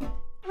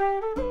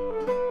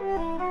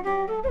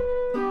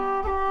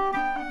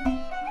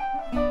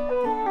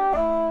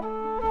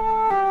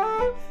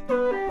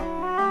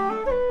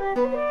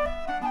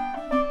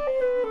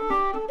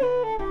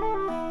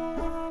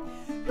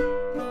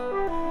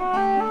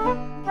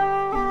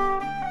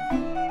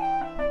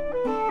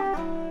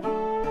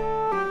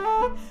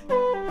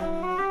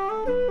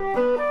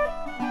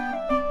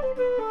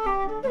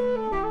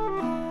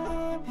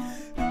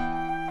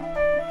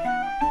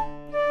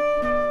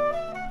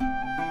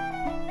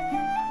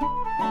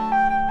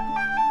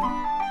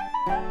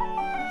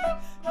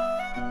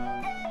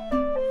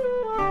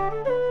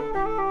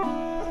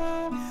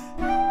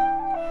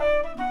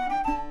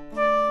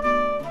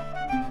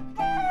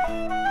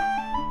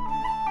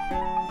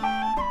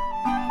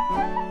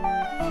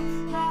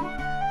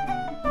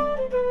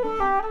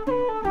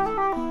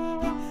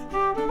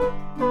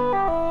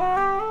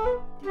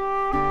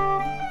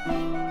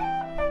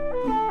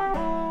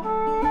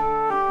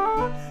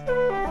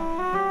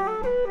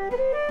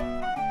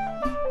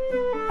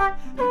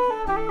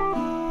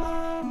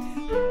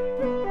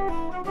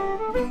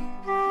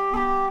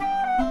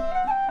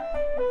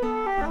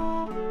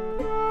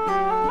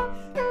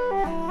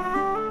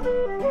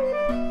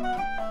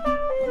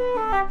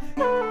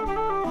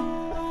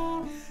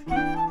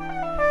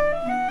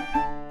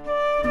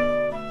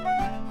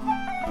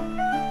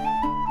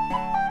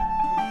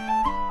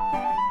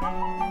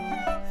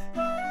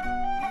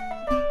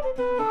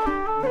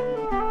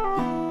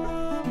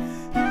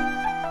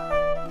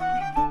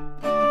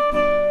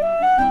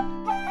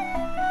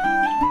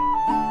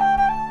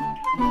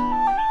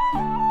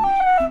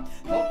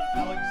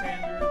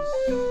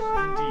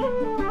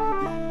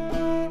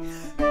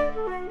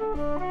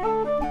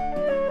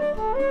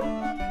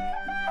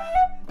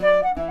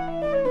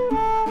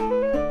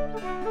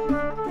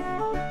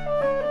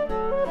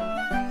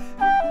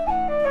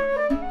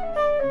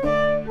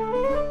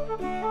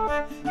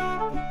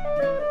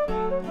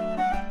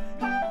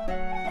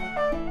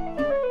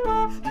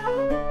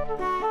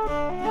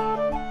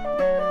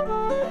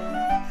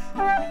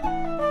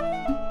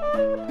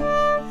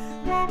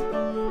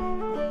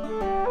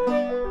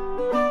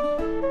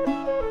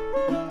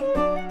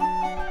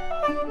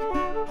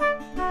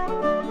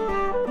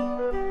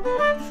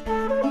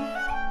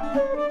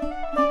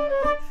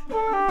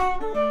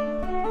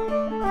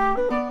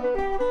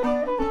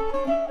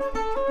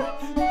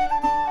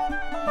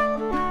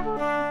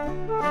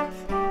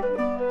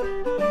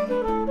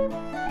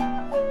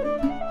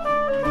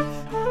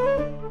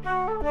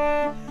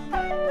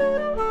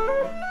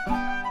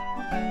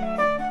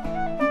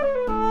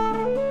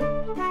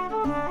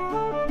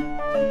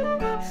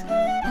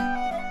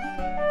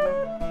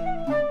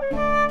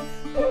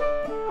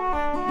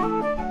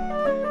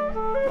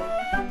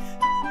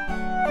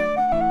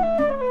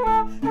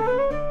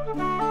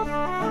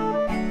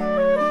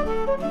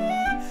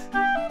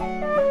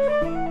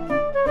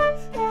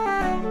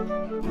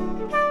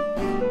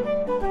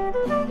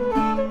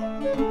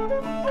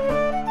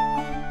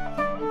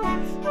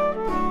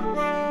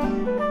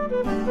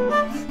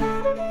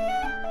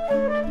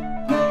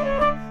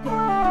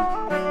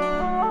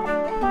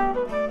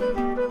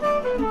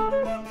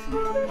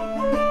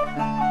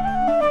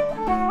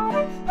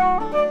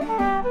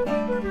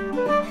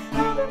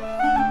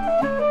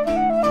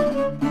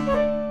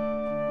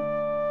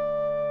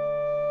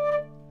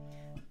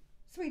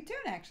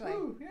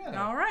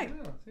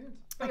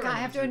 I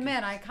have to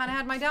admit, I kind of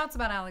had my doubts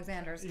about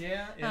Alexander's.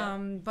 Yeah.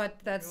 But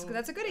that's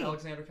a goodie.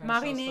 Alexander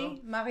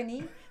kind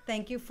Marini,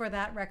 thank you for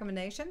that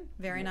recommendation.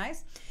 Very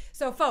nice.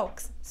 So,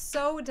 folks,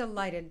 so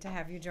delighted to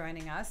have you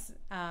joining us.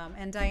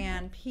 And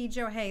Diane,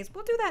 Pigeon, Hayes,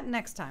 we'll do that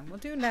next time. We'll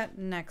do that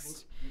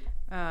next.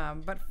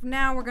 But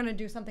now we're going to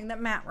do something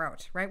that Matt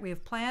wrote, right? We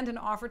have planned an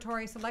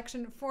offertory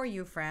selection for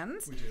you,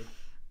 friends. We do.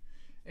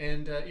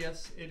 And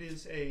yes, it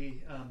is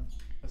a. I'm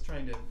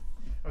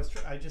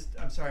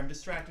sorry, I'm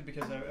distracted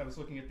because I was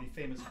looking at the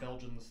famous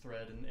Belgians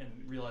thread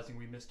and realizing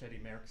we missed Eddie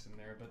Merckx in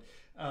there. But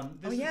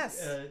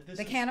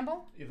the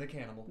cannibal. The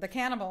cannibal. The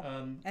cannibal.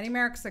 Eddie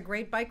Merckx, a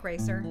great bike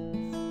racer.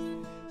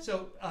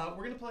 So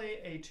we're gonna play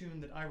a tune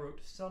that I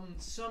wrote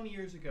some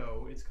years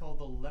ago. It's called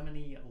the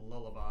Lemony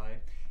Lullaby,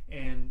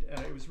 and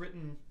it was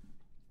written.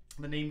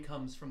 The name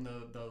comes from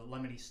the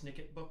Lemony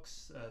Snicket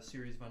books,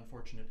 series of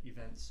unfortunate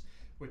events,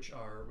 which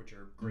are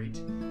great.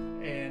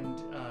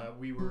 And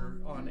we were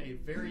on a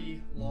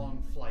very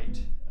long flight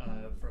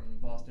from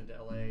Boston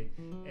to LA,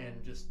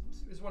 and just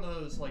it was one of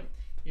those, like,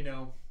 you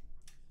know,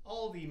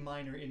 all the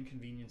minor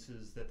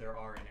inconveniences that there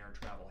are in air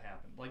travel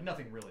happened. Like,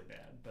 nothing really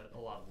bad, but a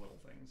lot of little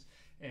things.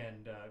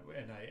 And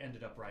I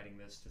ended up writing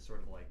this to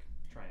sort of like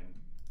try and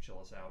chill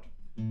us out.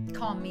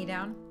 Calm me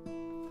down.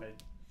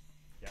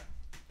 Yeah.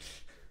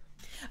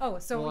 Oh,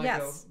 so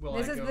yes,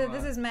 this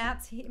is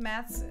Matt's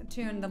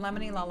tune, the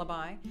Lemony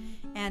Lullaby,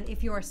 and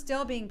if you are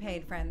still being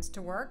paid, friends,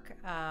 to work,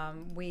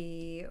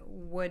 we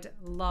would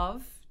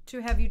love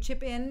to have you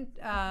chip in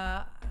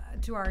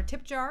to our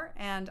tip jar.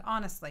 And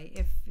honestly,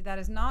 if that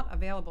is not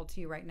available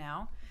to you right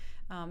now,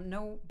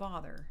 no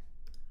bother.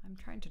 I'm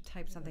trying to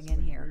type something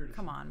in here.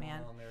 Come on,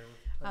 man.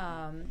 We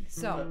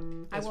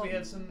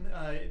have some.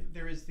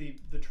 There is the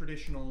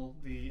traditional,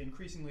 the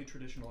increasingly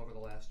traditional over the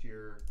last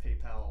year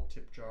PayPal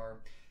tip jar.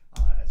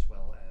 As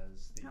well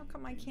as the... How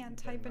come I can't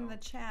type in the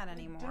chat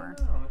anymore?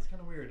 I don't know. It's kind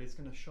of weird. It's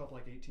going to show up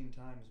like 18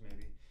 times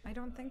maybe. I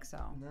don't think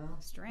so. No?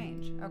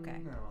 Strange. Okay.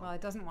 No. Well,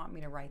 it doesn't want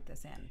me to write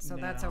this in, so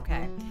that's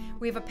okay.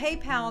 We have a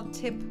PayPal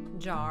tip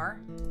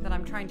jar that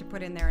I'm trying to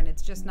put in there, and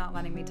it's just not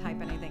letting me type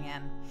anything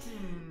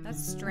in.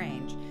 That's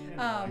strange.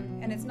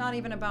 And it's not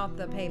even about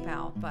the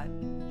PayPal, but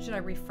should I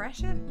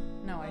refresh it?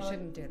 No, I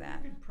shouldn't do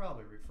that. You could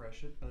probably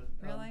refresh it, but...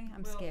 Really?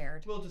 I'm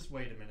scared. We'll just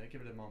wait a minute.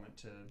 Give it a moment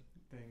to...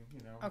 thing,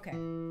 you know.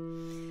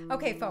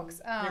 Okay, folks.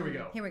 Here we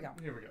go. Here we go.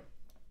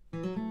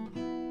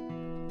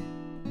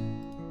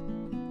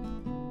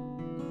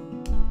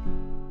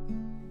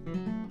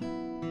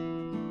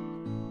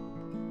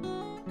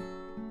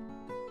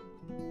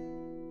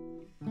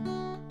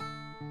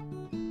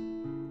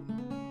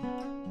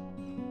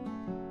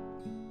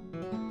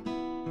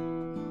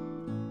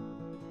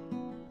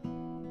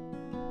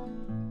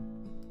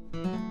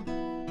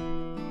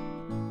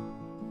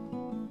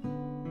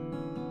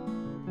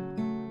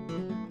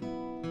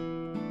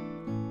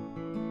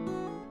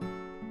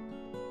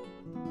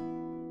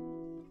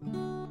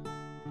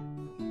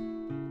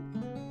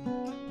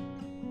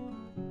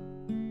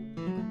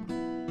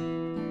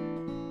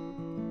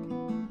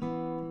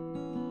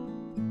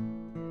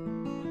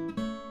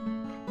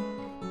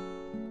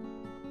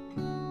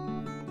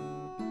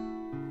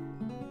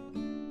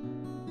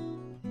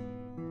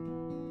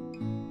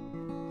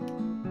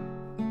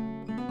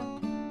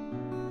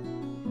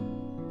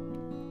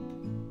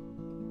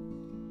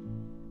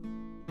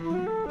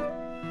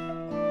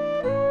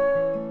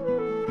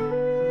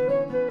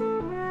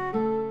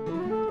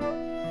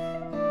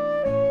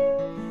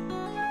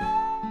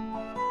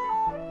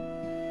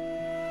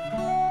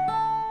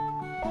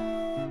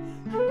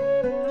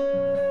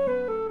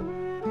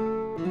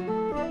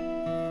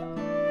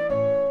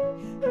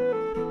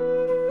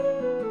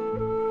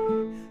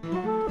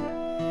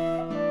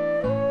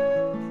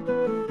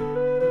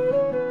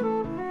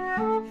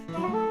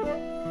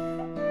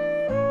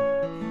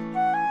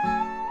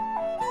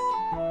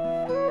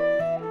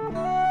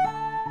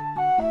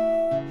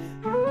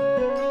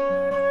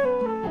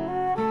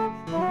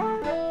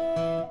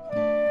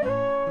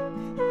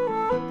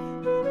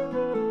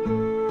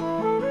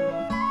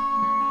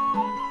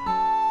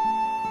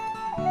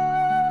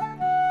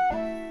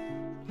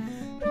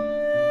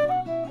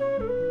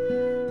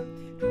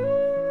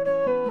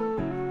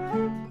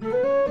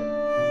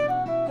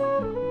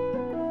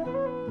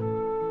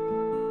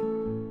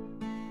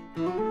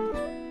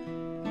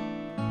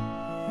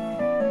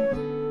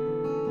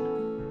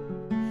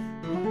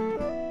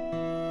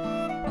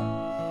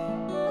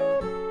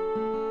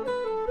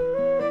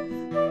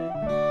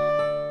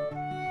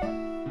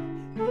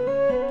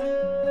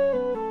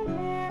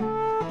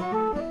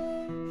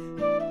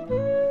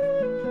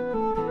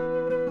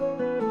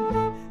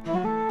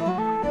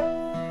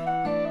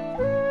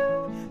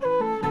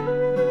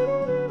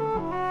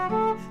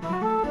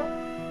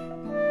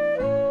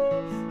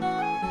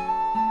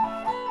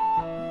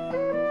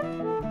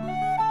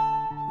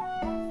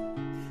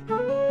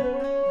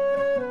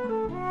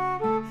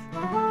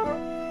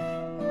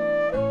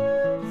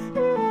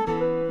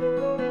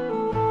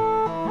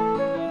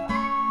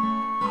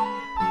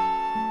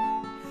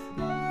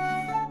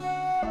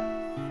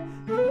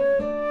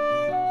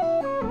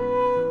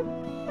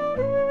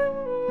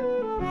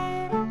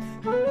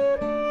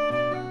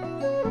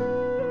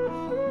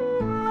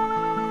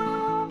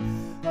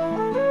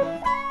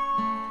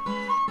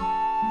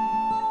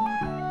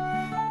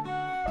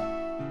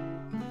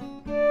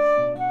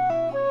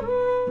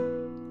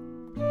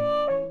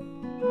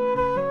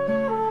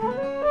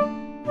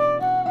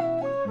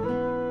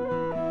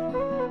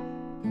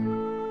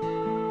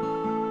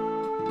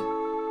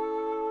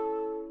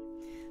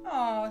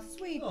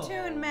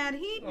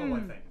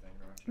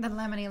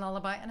 Lemony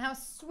Lullaby, and how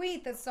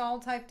sweet that Saul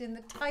typed in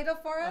the title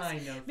for us. I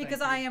know, because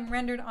thank I you. am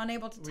rendered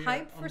unable to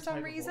type for some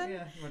Untypable. reason.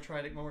 Yeah, you want to try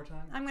it one more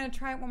time? I'm going to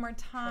try it one more Try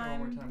it time. one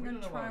more time. I'm We going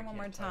don't to know why try we one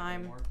more can't type time.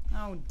 anymore.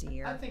 Oh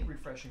dear. I think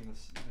refreshing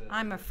this.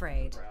 I'm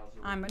afraid. The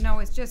browser No,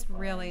 it's just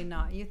really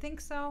not. You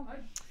think so? I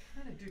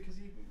kind of do because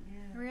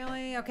yeah.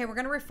 Really? Okay, we're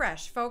going to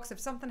refresh. Folks, if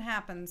something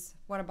happens,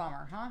 what a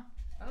bummer, huh?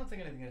 I don't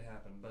think anything had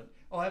happened, but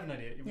I have an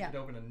idea. We Yeah. could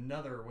open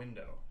another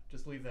window.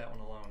 Just leave that one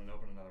alone and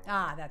open another one.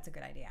 Ah, that's a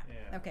good idea.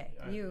 Yeah. Okay,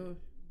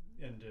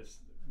 And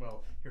just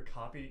here,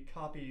 copy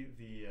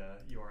the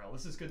URL.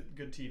 This is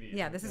good TV.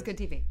 Yeah, this is good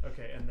TV.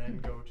 Okay, and then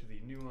go to the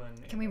new one.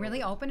 Can we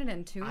really open it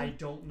in two? I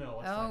don't know.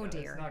 Let's Oh, find out.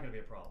 dear. It's not going to be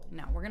a problem.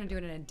 No, we're going to do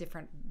it in a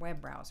different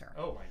web browser.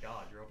 Oh my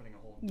God, you're opening a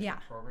whole Yeah,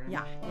 program.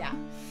 yeah.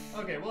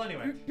 Okay, well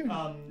anyway,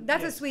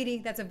 That's a yes. sweetie.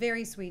 That's a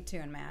very sweet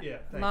tune, Matt. Yeah,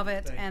 love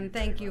it, and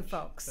thank very you, much.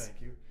 folks.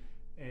 Thank you,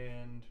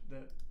 and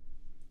that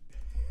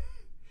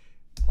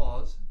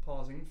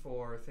pausing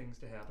for things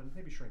to happen.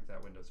 Maybe shrink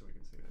that window so we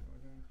can see it.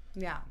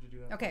 Yeah. Did you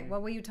do that Okay. for me?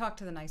 Well, will you talk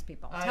to the nice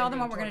people? I'm Tell them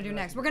gonna what we're talk going to to do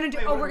the next. nice We're going to do.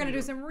 people. Wait, Oh, what we're are going to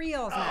we do some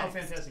reels Oh, next.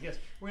 fantastic! Yes,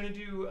 we're going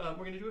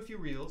to do a few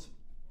reels.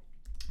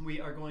 We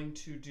are going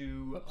to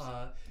do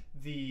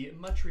the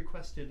much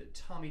requested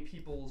Tommy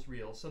Peoples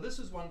reel. So this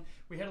is one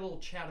we had a little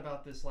chat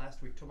about this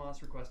last week.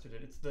 Tomas requested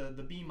it. It's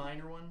the B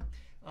minor one.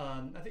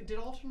 I think did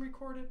Alton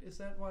record it? Is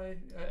that why?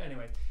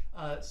 Anyway,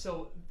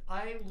 so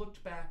I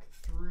looked back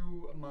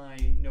through my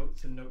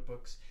notes and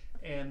notebooks,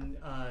 and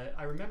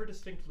I remember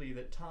distinctly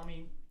that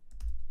Tommy.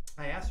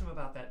 I asked him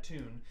about that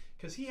tune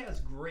because he has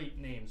great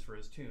names for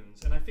his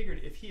tunes, and I figured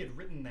if he had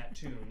written that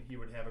tune, he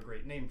would have a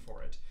great name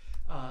for it.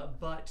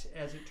 But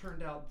as it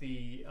turned out,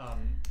 he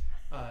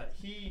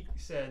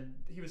said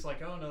he was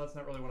like, "Oh no, that's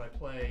not really what I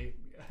play."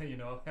 I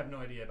have no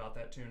idea about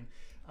that tune.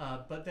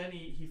 But then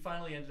he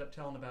finally ended up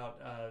telling about.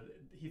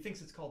 He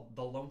thinks it's called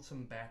The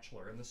Lonesome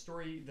Bachelor, and the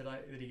story that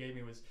he gave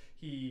me was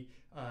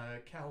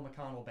Cal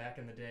McConnell back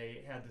in the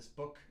day had this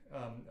book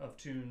of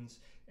tunes,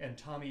 and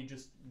Tommy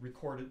just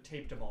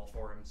taped them all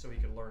for him so he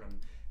could learn them.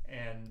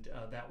 And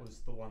that was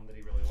the one that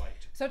he really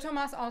liked. So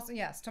Tomas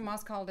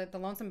called it The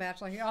Lonesome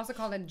Bachelor. He also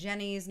called it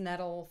Jenny's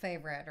Nettle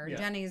favorite, or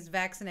Jenny's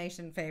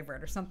vaccination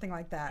favorite, or something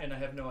like that. And I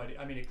have no idea.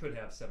 I mean, it could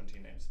have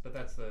 17 names, but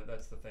that's the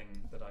thing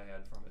that I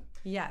had from it.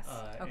 Yes.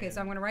 Okay, so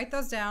I'm going to write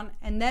those down,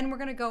 and then we're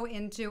going to go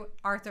into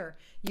Arthur.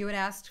 You had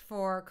asked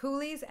for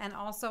Cooley's, and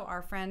also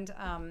our friend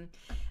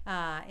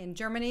in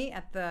Germany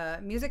at the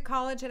music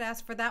college had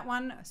asked for that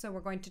one. So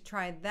we're going to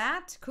try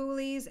that,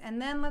 Cooley's,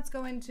 and then let's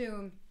go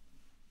into...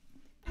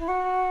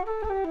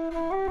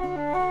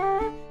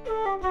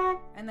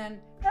 And then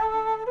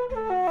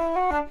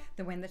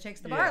The Wind That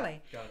Shakes the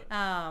Barley. Got it.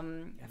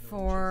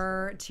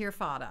 For Tier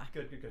Fada.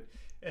 Good.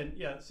 And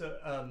yeah, so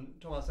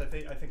Tomas, I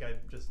think I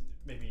just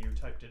maybe you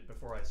typed it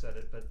before I said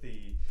it, but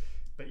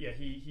yeah,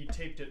 he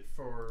taped it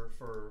for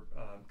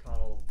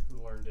Connell,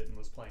 who learned it and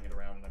was playing it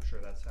around, and I'm sure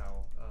that's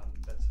how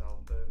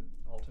the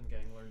Alton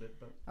gang learned it.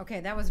 But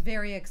okay, that was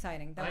very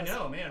exciting. I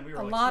know, man. We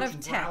were a like lot of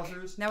switching tech.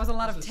 browsers. That was a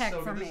lot of tech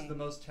so for good. me. This is the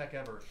most tech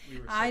ever. We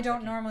were so I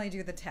don't techy. normally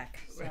do the tech,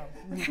 so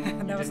You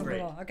that was did a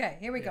great. little. Okay,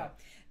 here we go.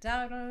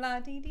 Da da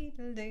la dee dee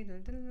da dee da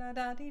la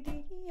da dee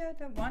dee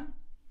da. 1,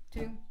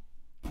 2.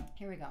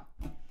 Here we go.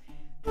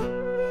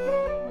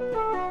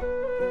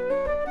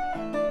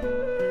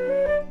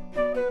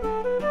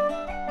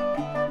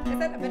 Is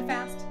that a bit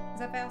fast? Is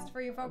that fast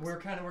for you folks? We're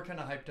kind of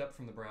hyped up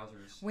from the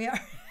browsers. We are.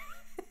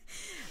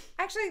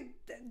 Actually,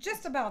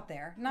 just about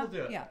there. Not,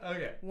 We'll do it. Yeah.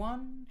 Okay.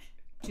 1,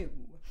 2.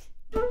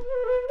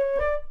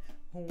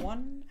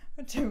 1,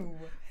 2,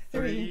 3.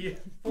 3,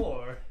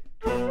 4.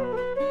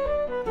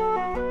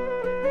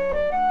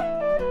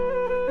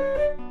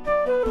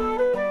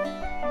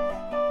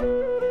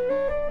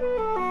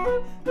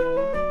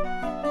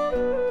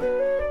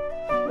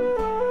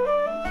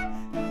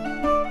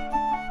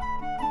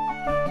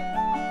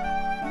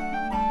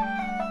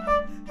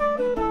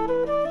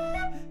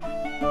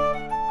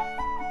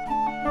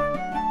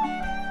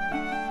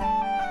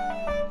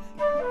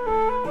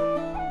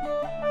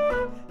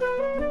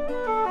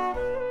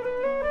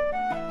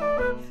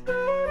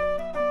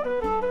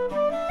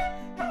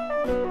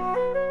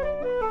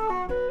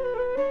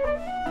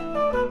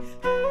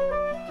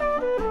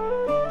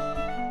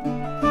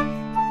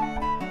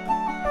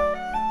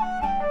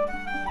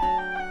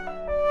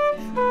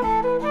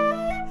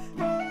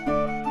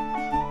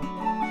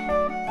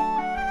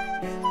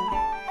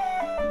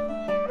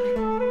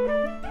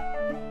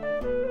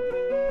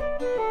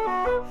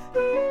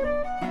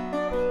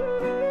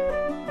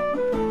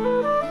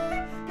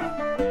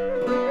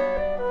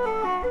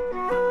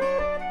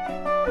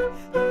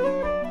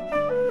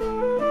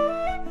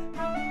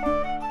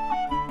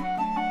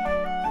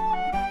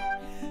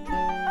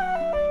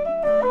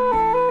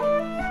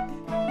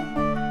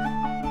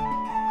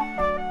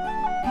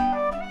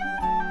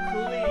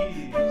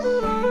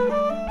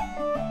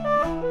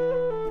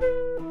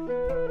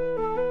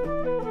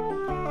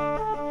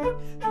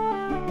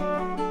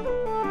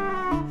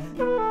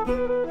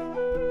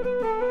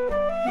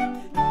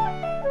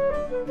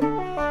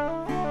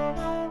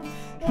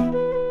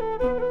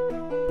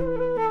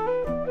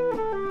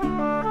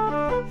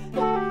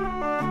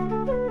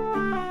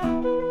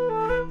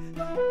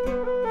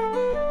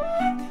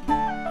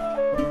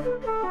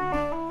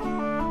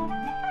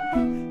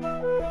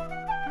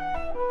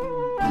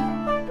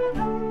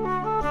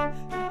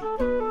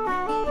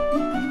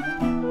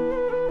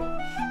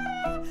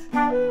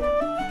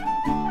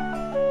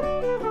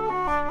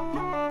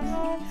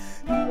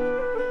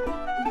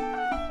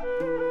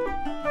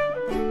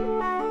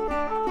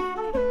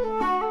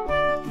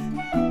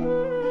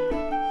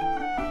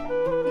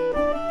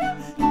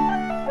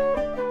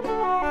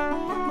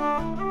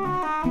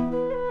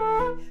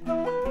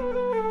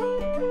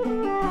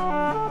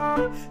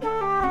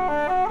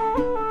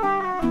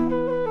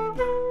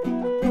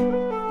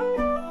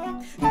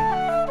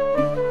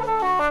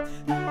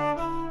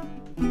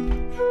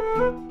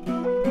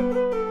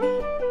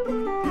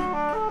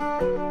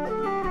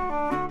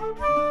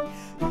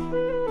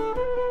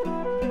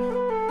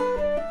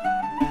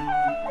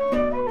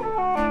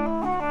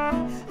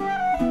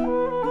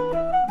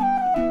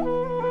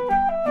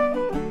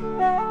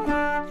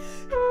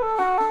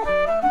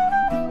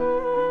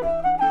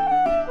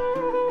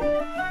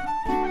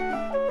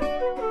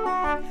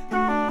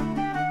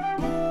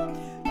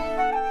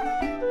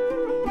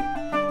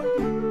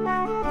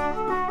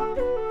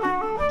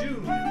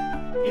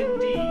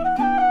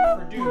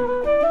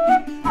 Doon.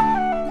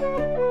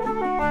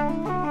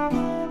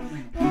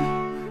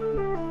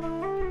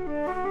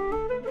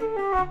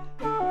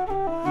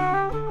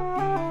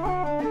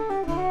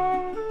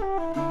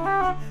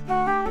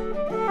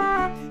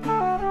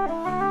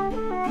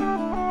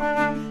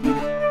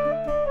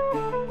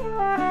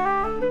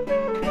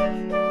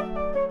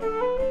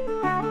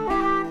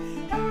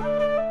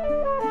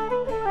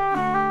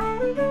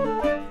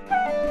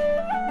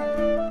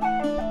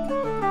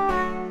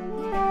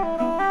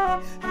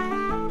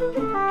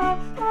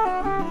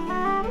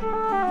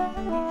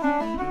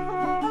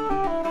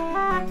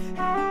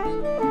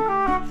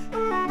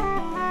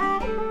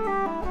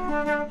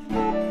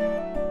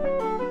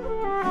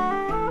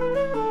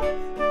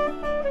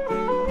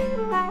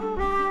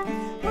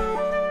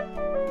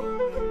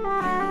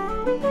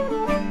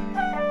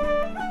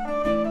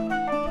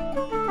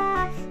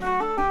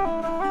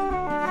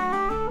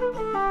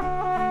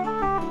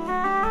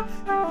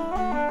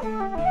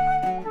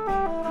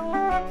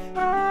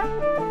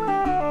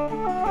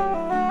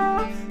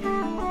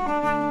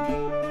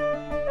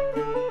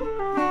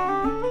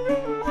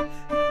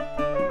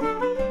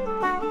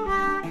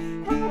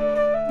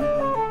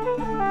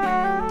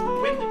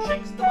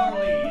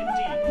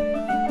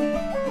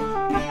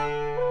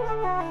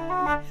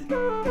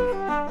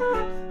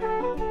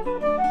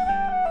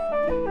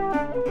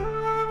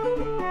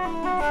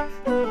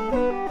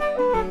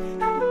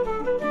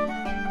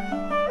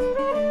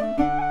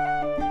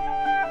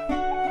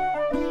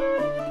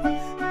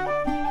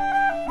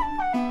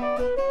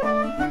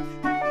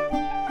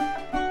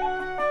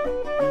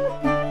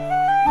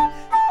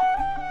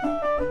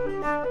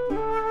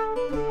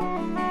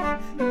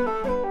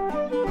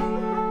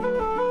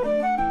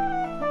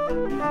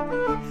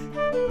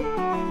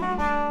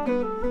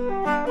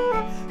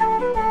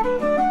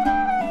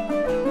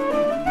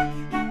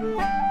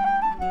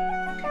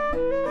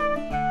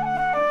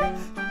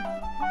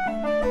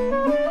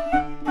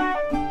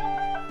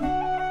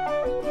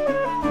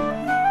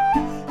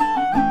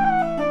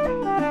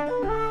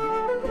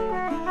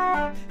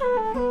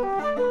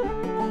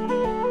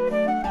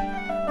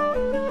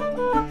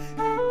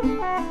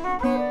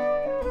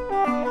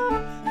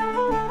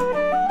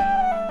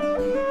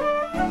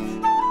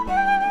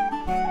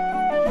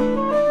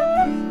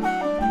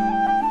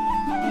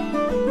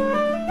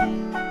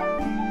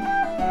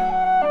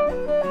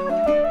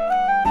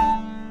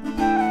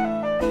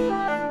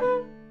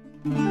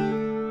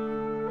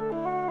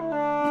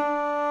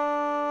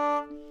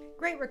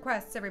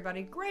 requests,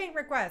 everybody. Great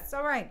requests.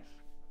 All right.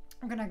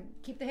 I'm going to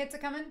keep the hits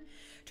coming.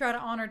 Try to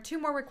honor 2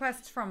 more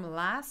requests from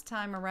last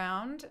time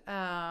around.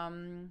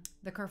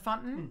 The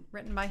Kerfunten,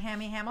 written by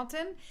Hammy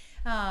Hamilton.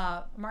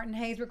 Martin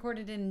Hayes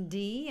recorded in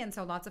D, and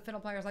so lots of fiddle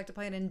players like to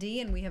play it in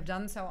D, and we have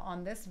done so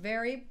on this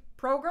very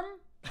program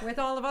with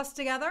all of us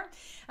together.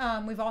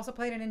 We've also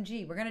played it in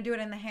G. We're going to do it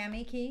in the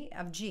Hammy key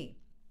of G.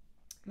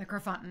 The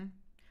Kerfunten.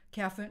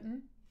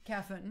 Kerfunten.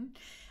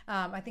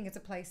 I think it's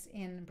a place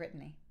in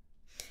Brittany.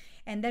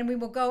 And then we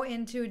will go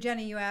into,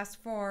 Jenny, you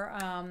asked for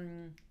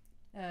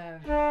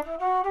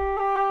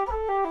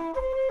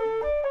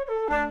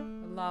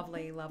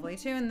lovely, lovely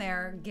tune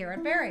there,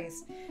 Garrett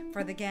Berries,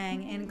 for the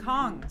gang in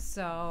Kong.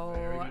 So,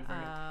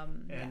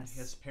 and yes.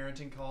 his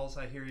parenting calls,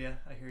 I hear you.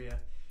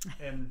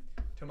 And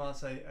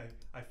Tomas,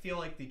 I feel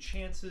like the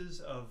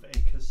chances of a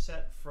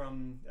cassette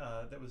from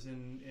that was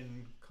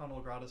in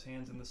Conal Grada's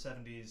hands in the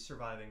 70s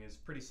surviving is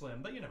pretty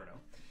slim, but you never know.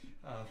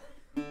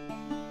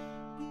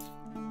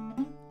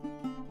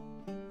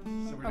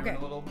 So we're doing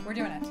a little... We're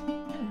doing it.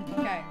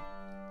 Okay.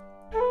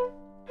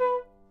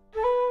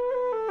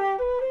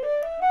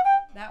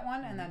 That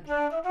one, and then...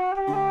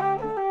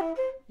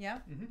 Yeah?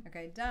 Mm-hmm.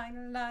 Okay.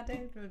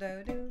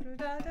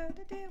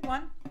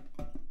 1.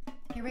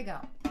 Here we go.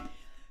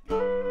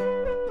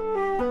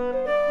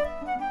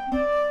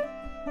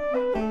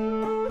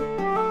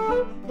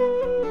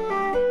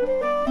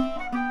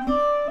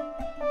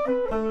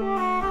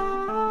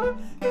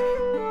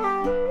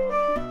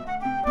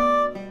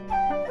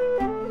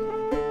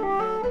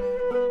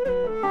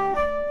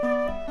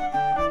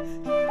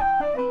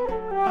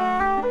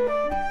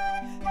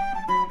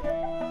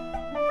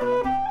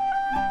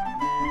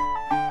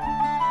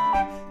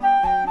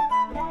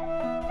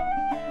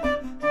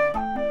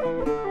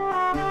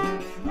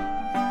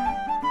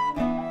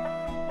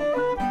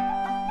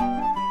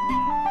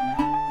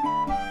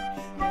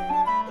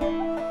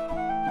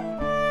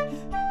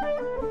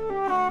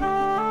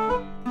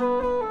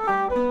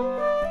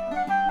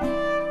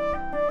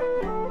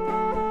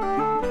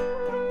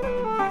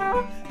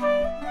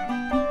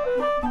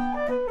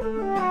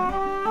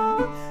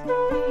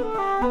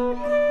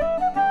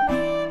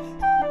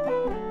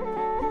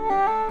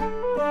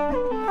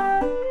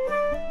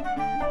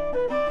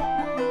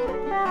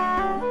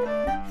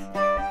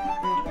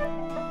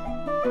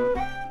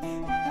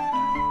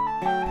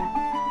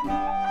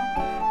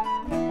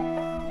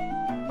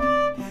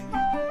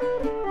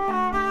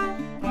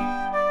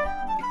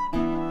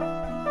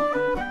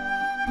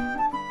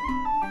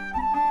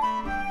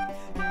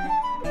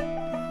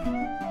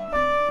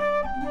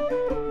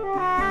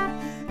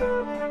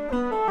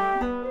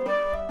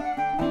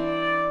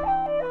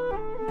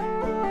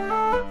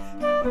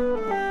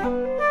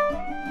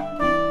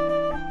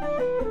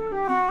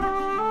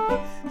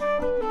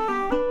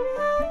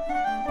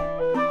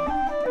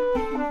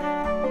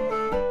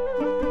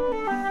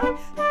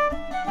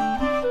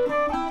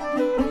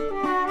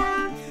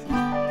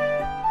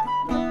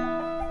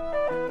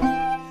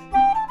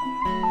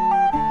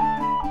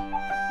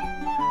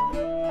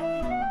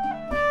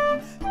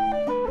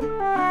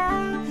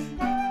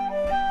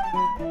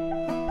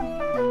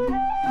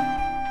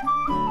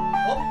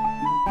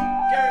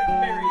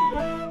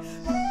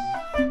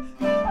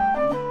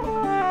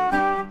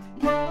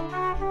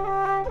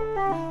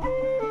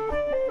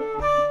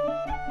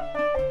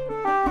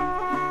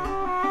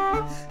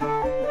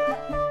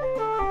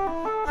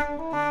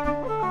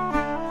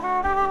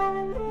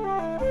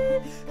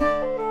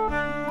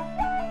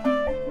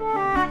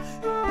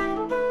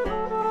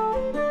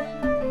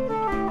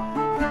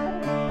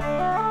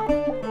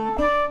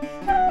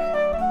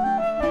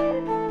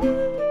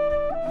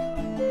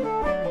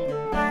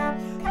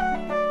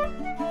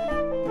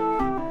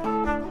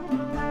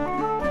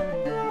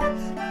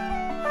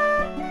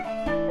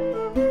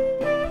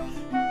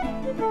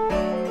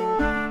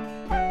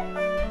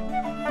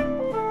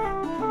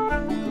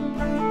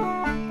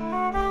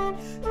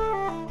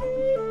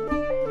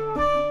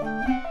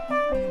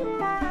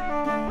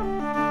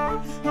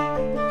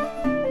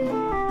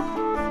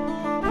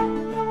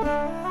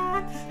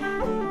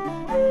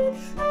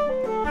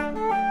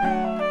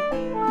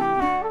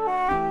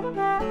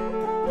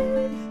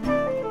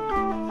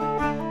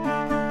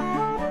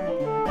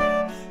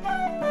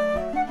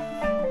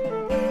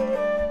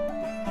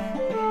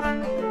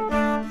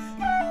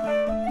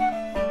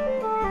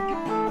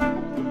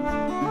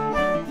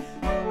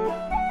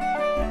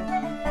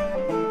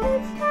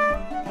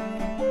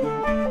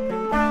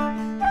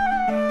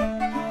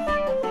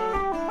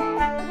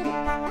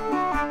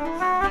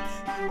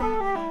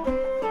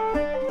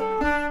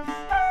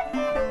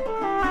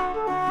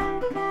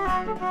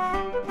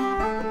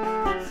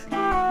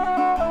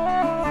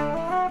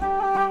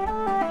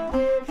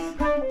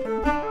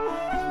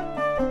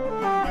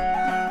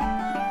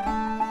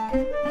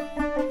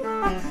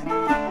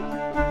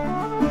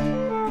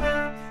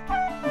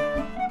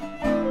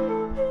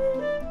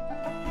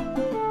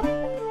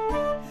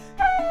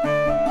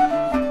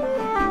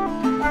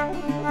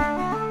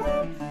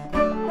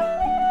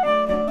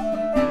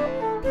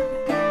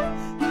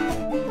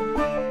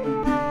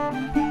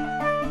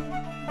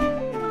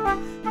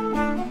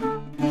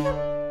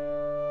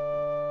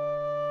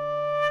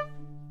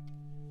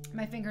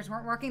 fingers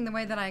weren't working the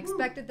way that I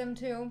expected them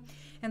to,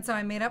 and so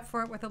I made up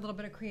for it with a little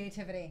bit of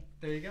creativity.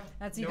 There you go.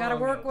 That's you got to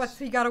work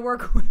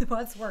with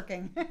what's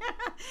working.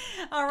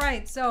 All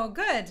right, so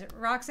good,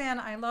 Roxanne.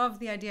 I love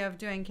the idea of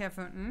doing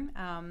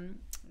Kerfunten.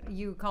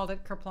 You called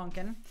it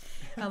Kerplunken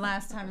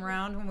last time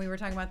around when we were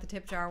talking about the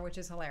tip jar, which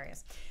is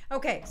hilarious.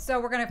 Okay, so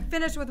we're going to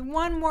finish with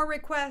one more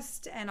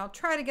request, and I'll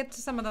try to get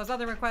to some of those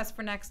other requests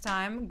for next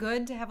time.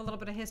 Good to have a little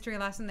bit of history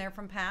lesson there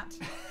from Pat.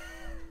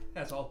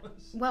 As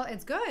always. Well,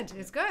 it's good.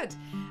 It's good.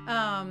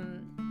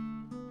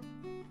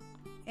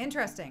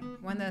 Interesting.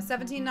 When the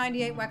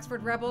 1798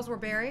 Wexford rebels were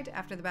buried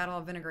after the Battle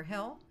of Vinegar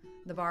Hill,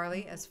 the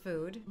barley as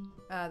food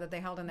that they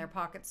held in their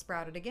pockets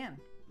sprouted again.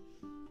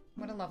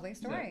 What a lovely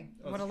story.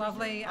 What a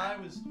lovely... I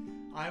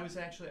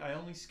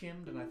only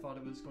skimmed and I thought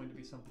it was going to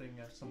be something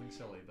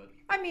silly, but...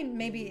 I mean,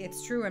 maybe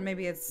it's true and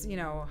maybe it's,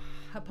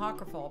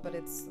 apocryphal, but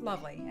it's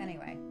lovely.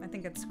 Anyway, I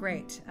think it's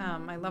great.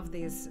 I love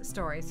these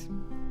stories.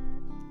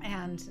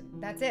 And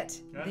that's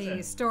it.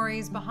 The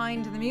stories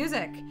behind the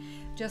music.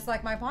 Just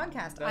like my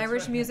podcast, that's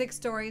Irish right. Music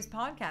Stories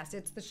Podcast.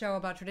 It's the show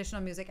about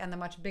traditional music and the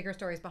much bigger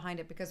stories behind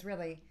it, because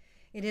really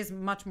it is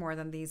much more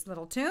than these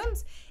little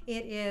tunes.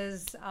 It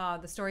is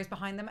the stories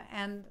behind them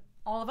and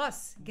all of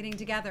us getting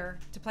together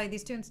to play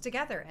these tunes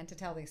together and to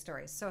tell these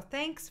stories. So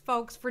thanks,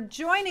 folks, for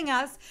joining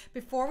us.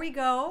 Before we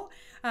go,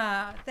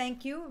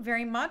 thank you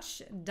very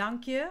much.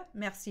 Dank je.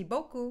 Merci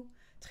beaucoup.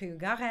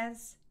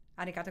 Triugares.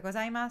 Arigato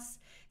gozaimasu.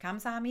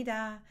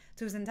 Kamsahamnida.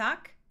 Tusen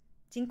tak.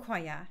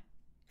 Dziękuję.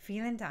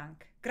 Vielen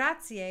Dank.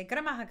 Grazie.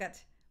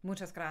 Gramahagat.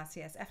 Muchas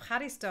gracias.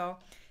 Efcharisto.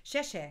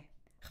 Sheshe.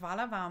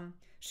 Chwala vam.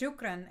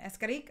 Shukran.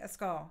 Eskarik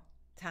esko.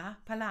 Ta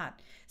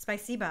palat.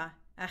 Spasiba.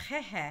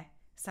 Achehe.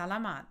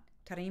 Salamat.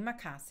 Tarima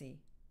kasi.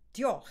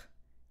 Diolch.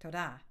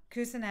 Toda.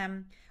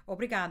 Kusanem.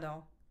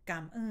 Obrigado.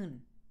 Gam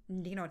un.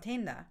 Dino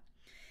tenda.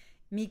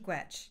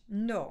 Miigwech.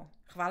 No.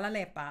 Chwala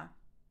lepa.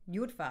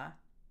 Yudva.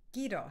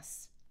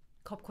 Gidos.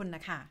 Kopkun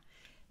naka.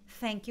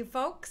 Thank you,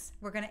 folks.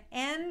 We're going to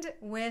end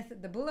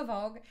with the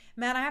Boolavogue.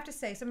 Matt, I have to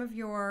say, some of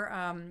your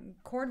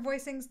chord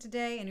voicings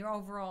today and your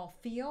overall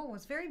feel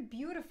was very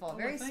beautiful,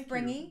 very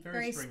springy,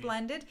 very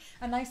splendid.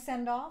 A nice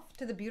send-off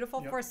to the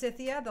beautiful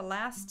Forsythia, the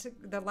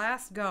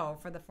last go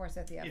for the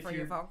Forsythia for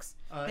you folks.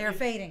 They're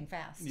fading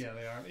fast. Yeah,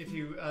 they are. If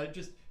you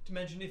just to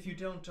mention, if you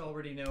don't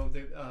already know,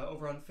 that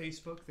over on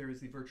Facebook there is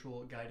the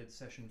Virtual Guided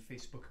Session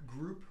Facebook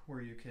group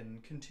where you can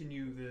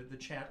continue the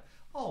chat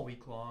all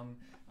week long.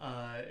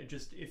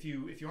 Just if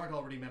you aren't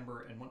already a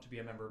member and want to be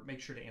a member, make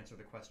sure to answer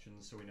the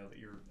questions so we know that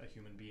you're a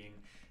human being.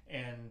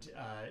 And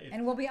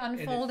we'll be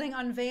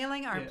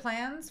unveiling our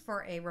plans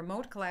for a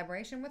remote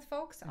collaboration with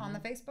folks on the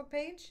Facebook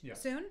page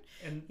soon.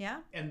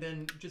 And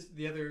then just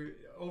the other,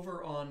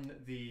 over on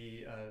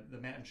the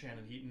Matt and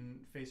Shannon Heaton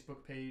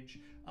Facebook page,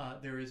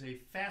 there is a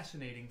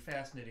fascinating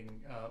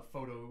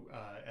photo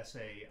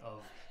essay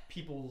of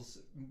people's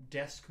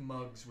desk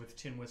mugs with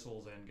tin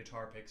whistles and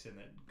guitar picks in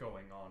it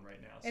going on right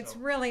now. So, it's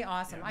really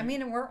awesome. Yeah. I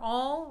mean, we're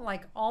all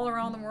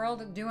around the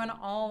world doing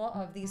all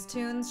of these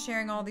tunes,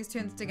 sharing all these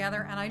tunes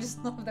together, and I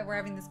just love that we're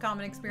having this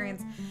common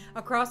experience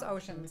across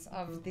oceans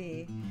of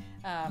the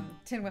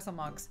tin whistle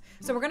mugs.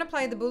 So we're going to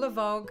play the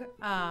Boolavogue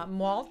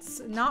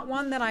Waltz, not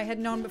one that I had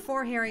known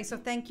before, Harry, so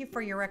thank you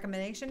for your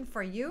recommendation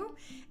for you.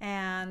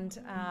 And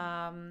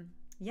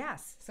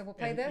yes, so we'll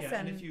play this.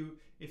 And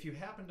if you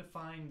happen to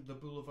find the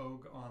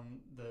Boolavogue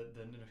on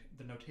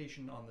the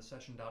notation on the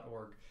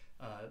session.org,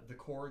 the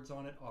chords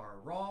on it are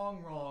wrong.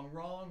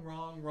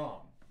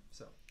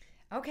 So.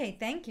 Okay,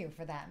 thank you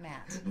for that,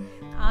 Matt.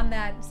 On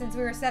that, since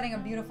we were setting a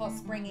beautiful,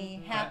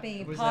 springy,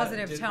 happy,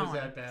 positive tone. Was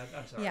that bad?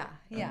 I'm sorry.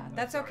 Yeah,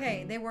 that's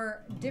okay. They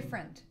were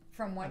different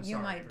from what you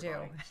might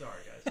do.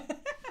 Sorry, guys.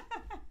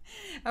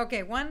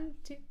 Okay, 1,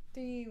 2,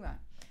 3, 1.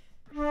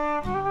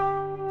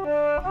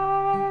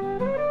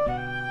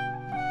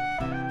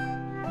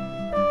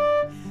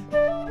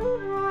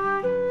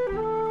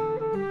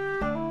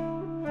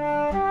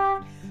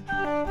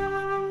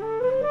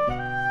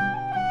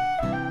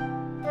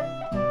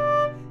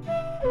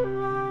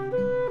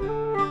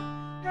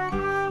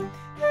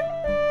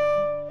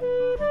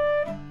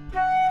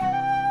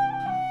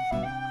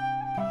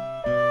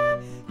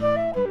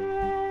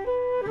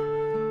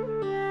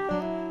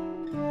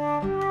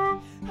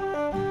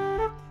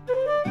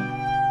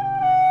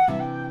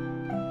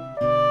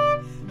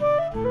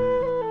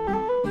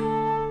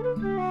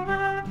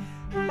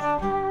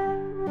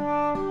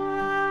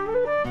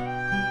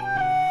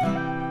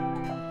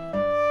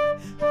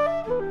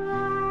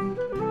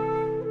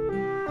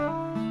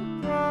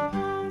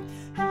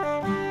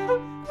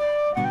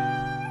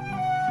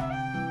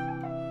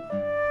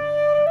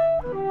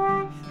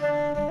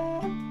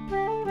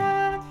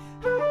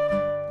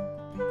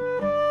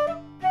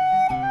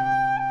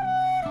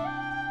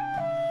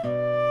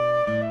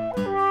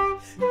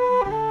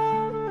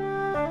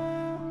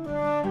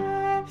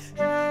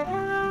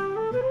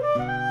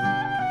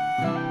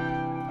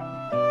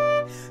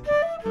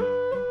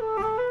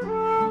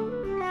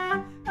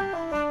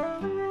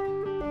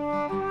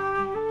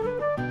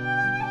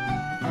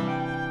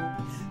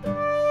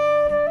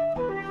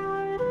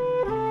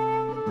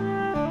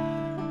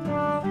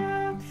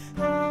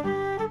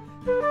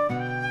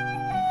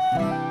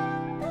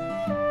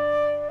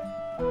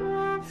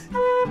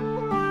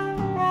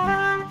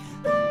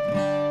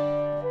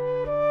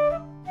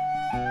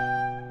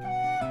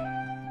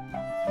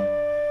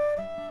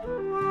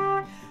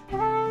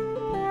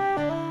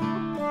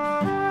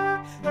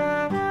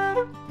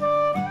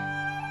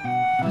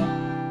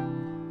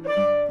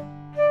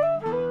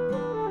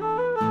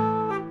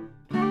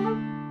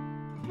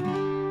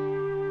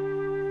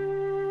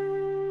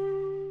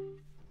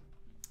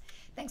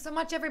 Thanks so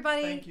much,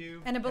 everybody. Thank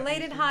you. And a Happy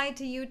belated Easter. hi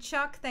to you,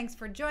 Chuck. Thanks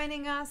for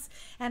joining us.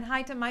 And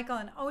hi to Michael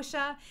and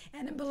Osha.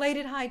 And a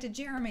belated hi to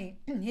Jeremy.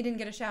 He didn't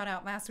get a shout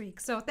out last week.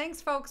 So thanks,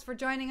 folks, for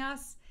joining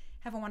us.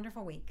 Have a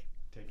wonderful week.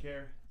 Take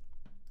care.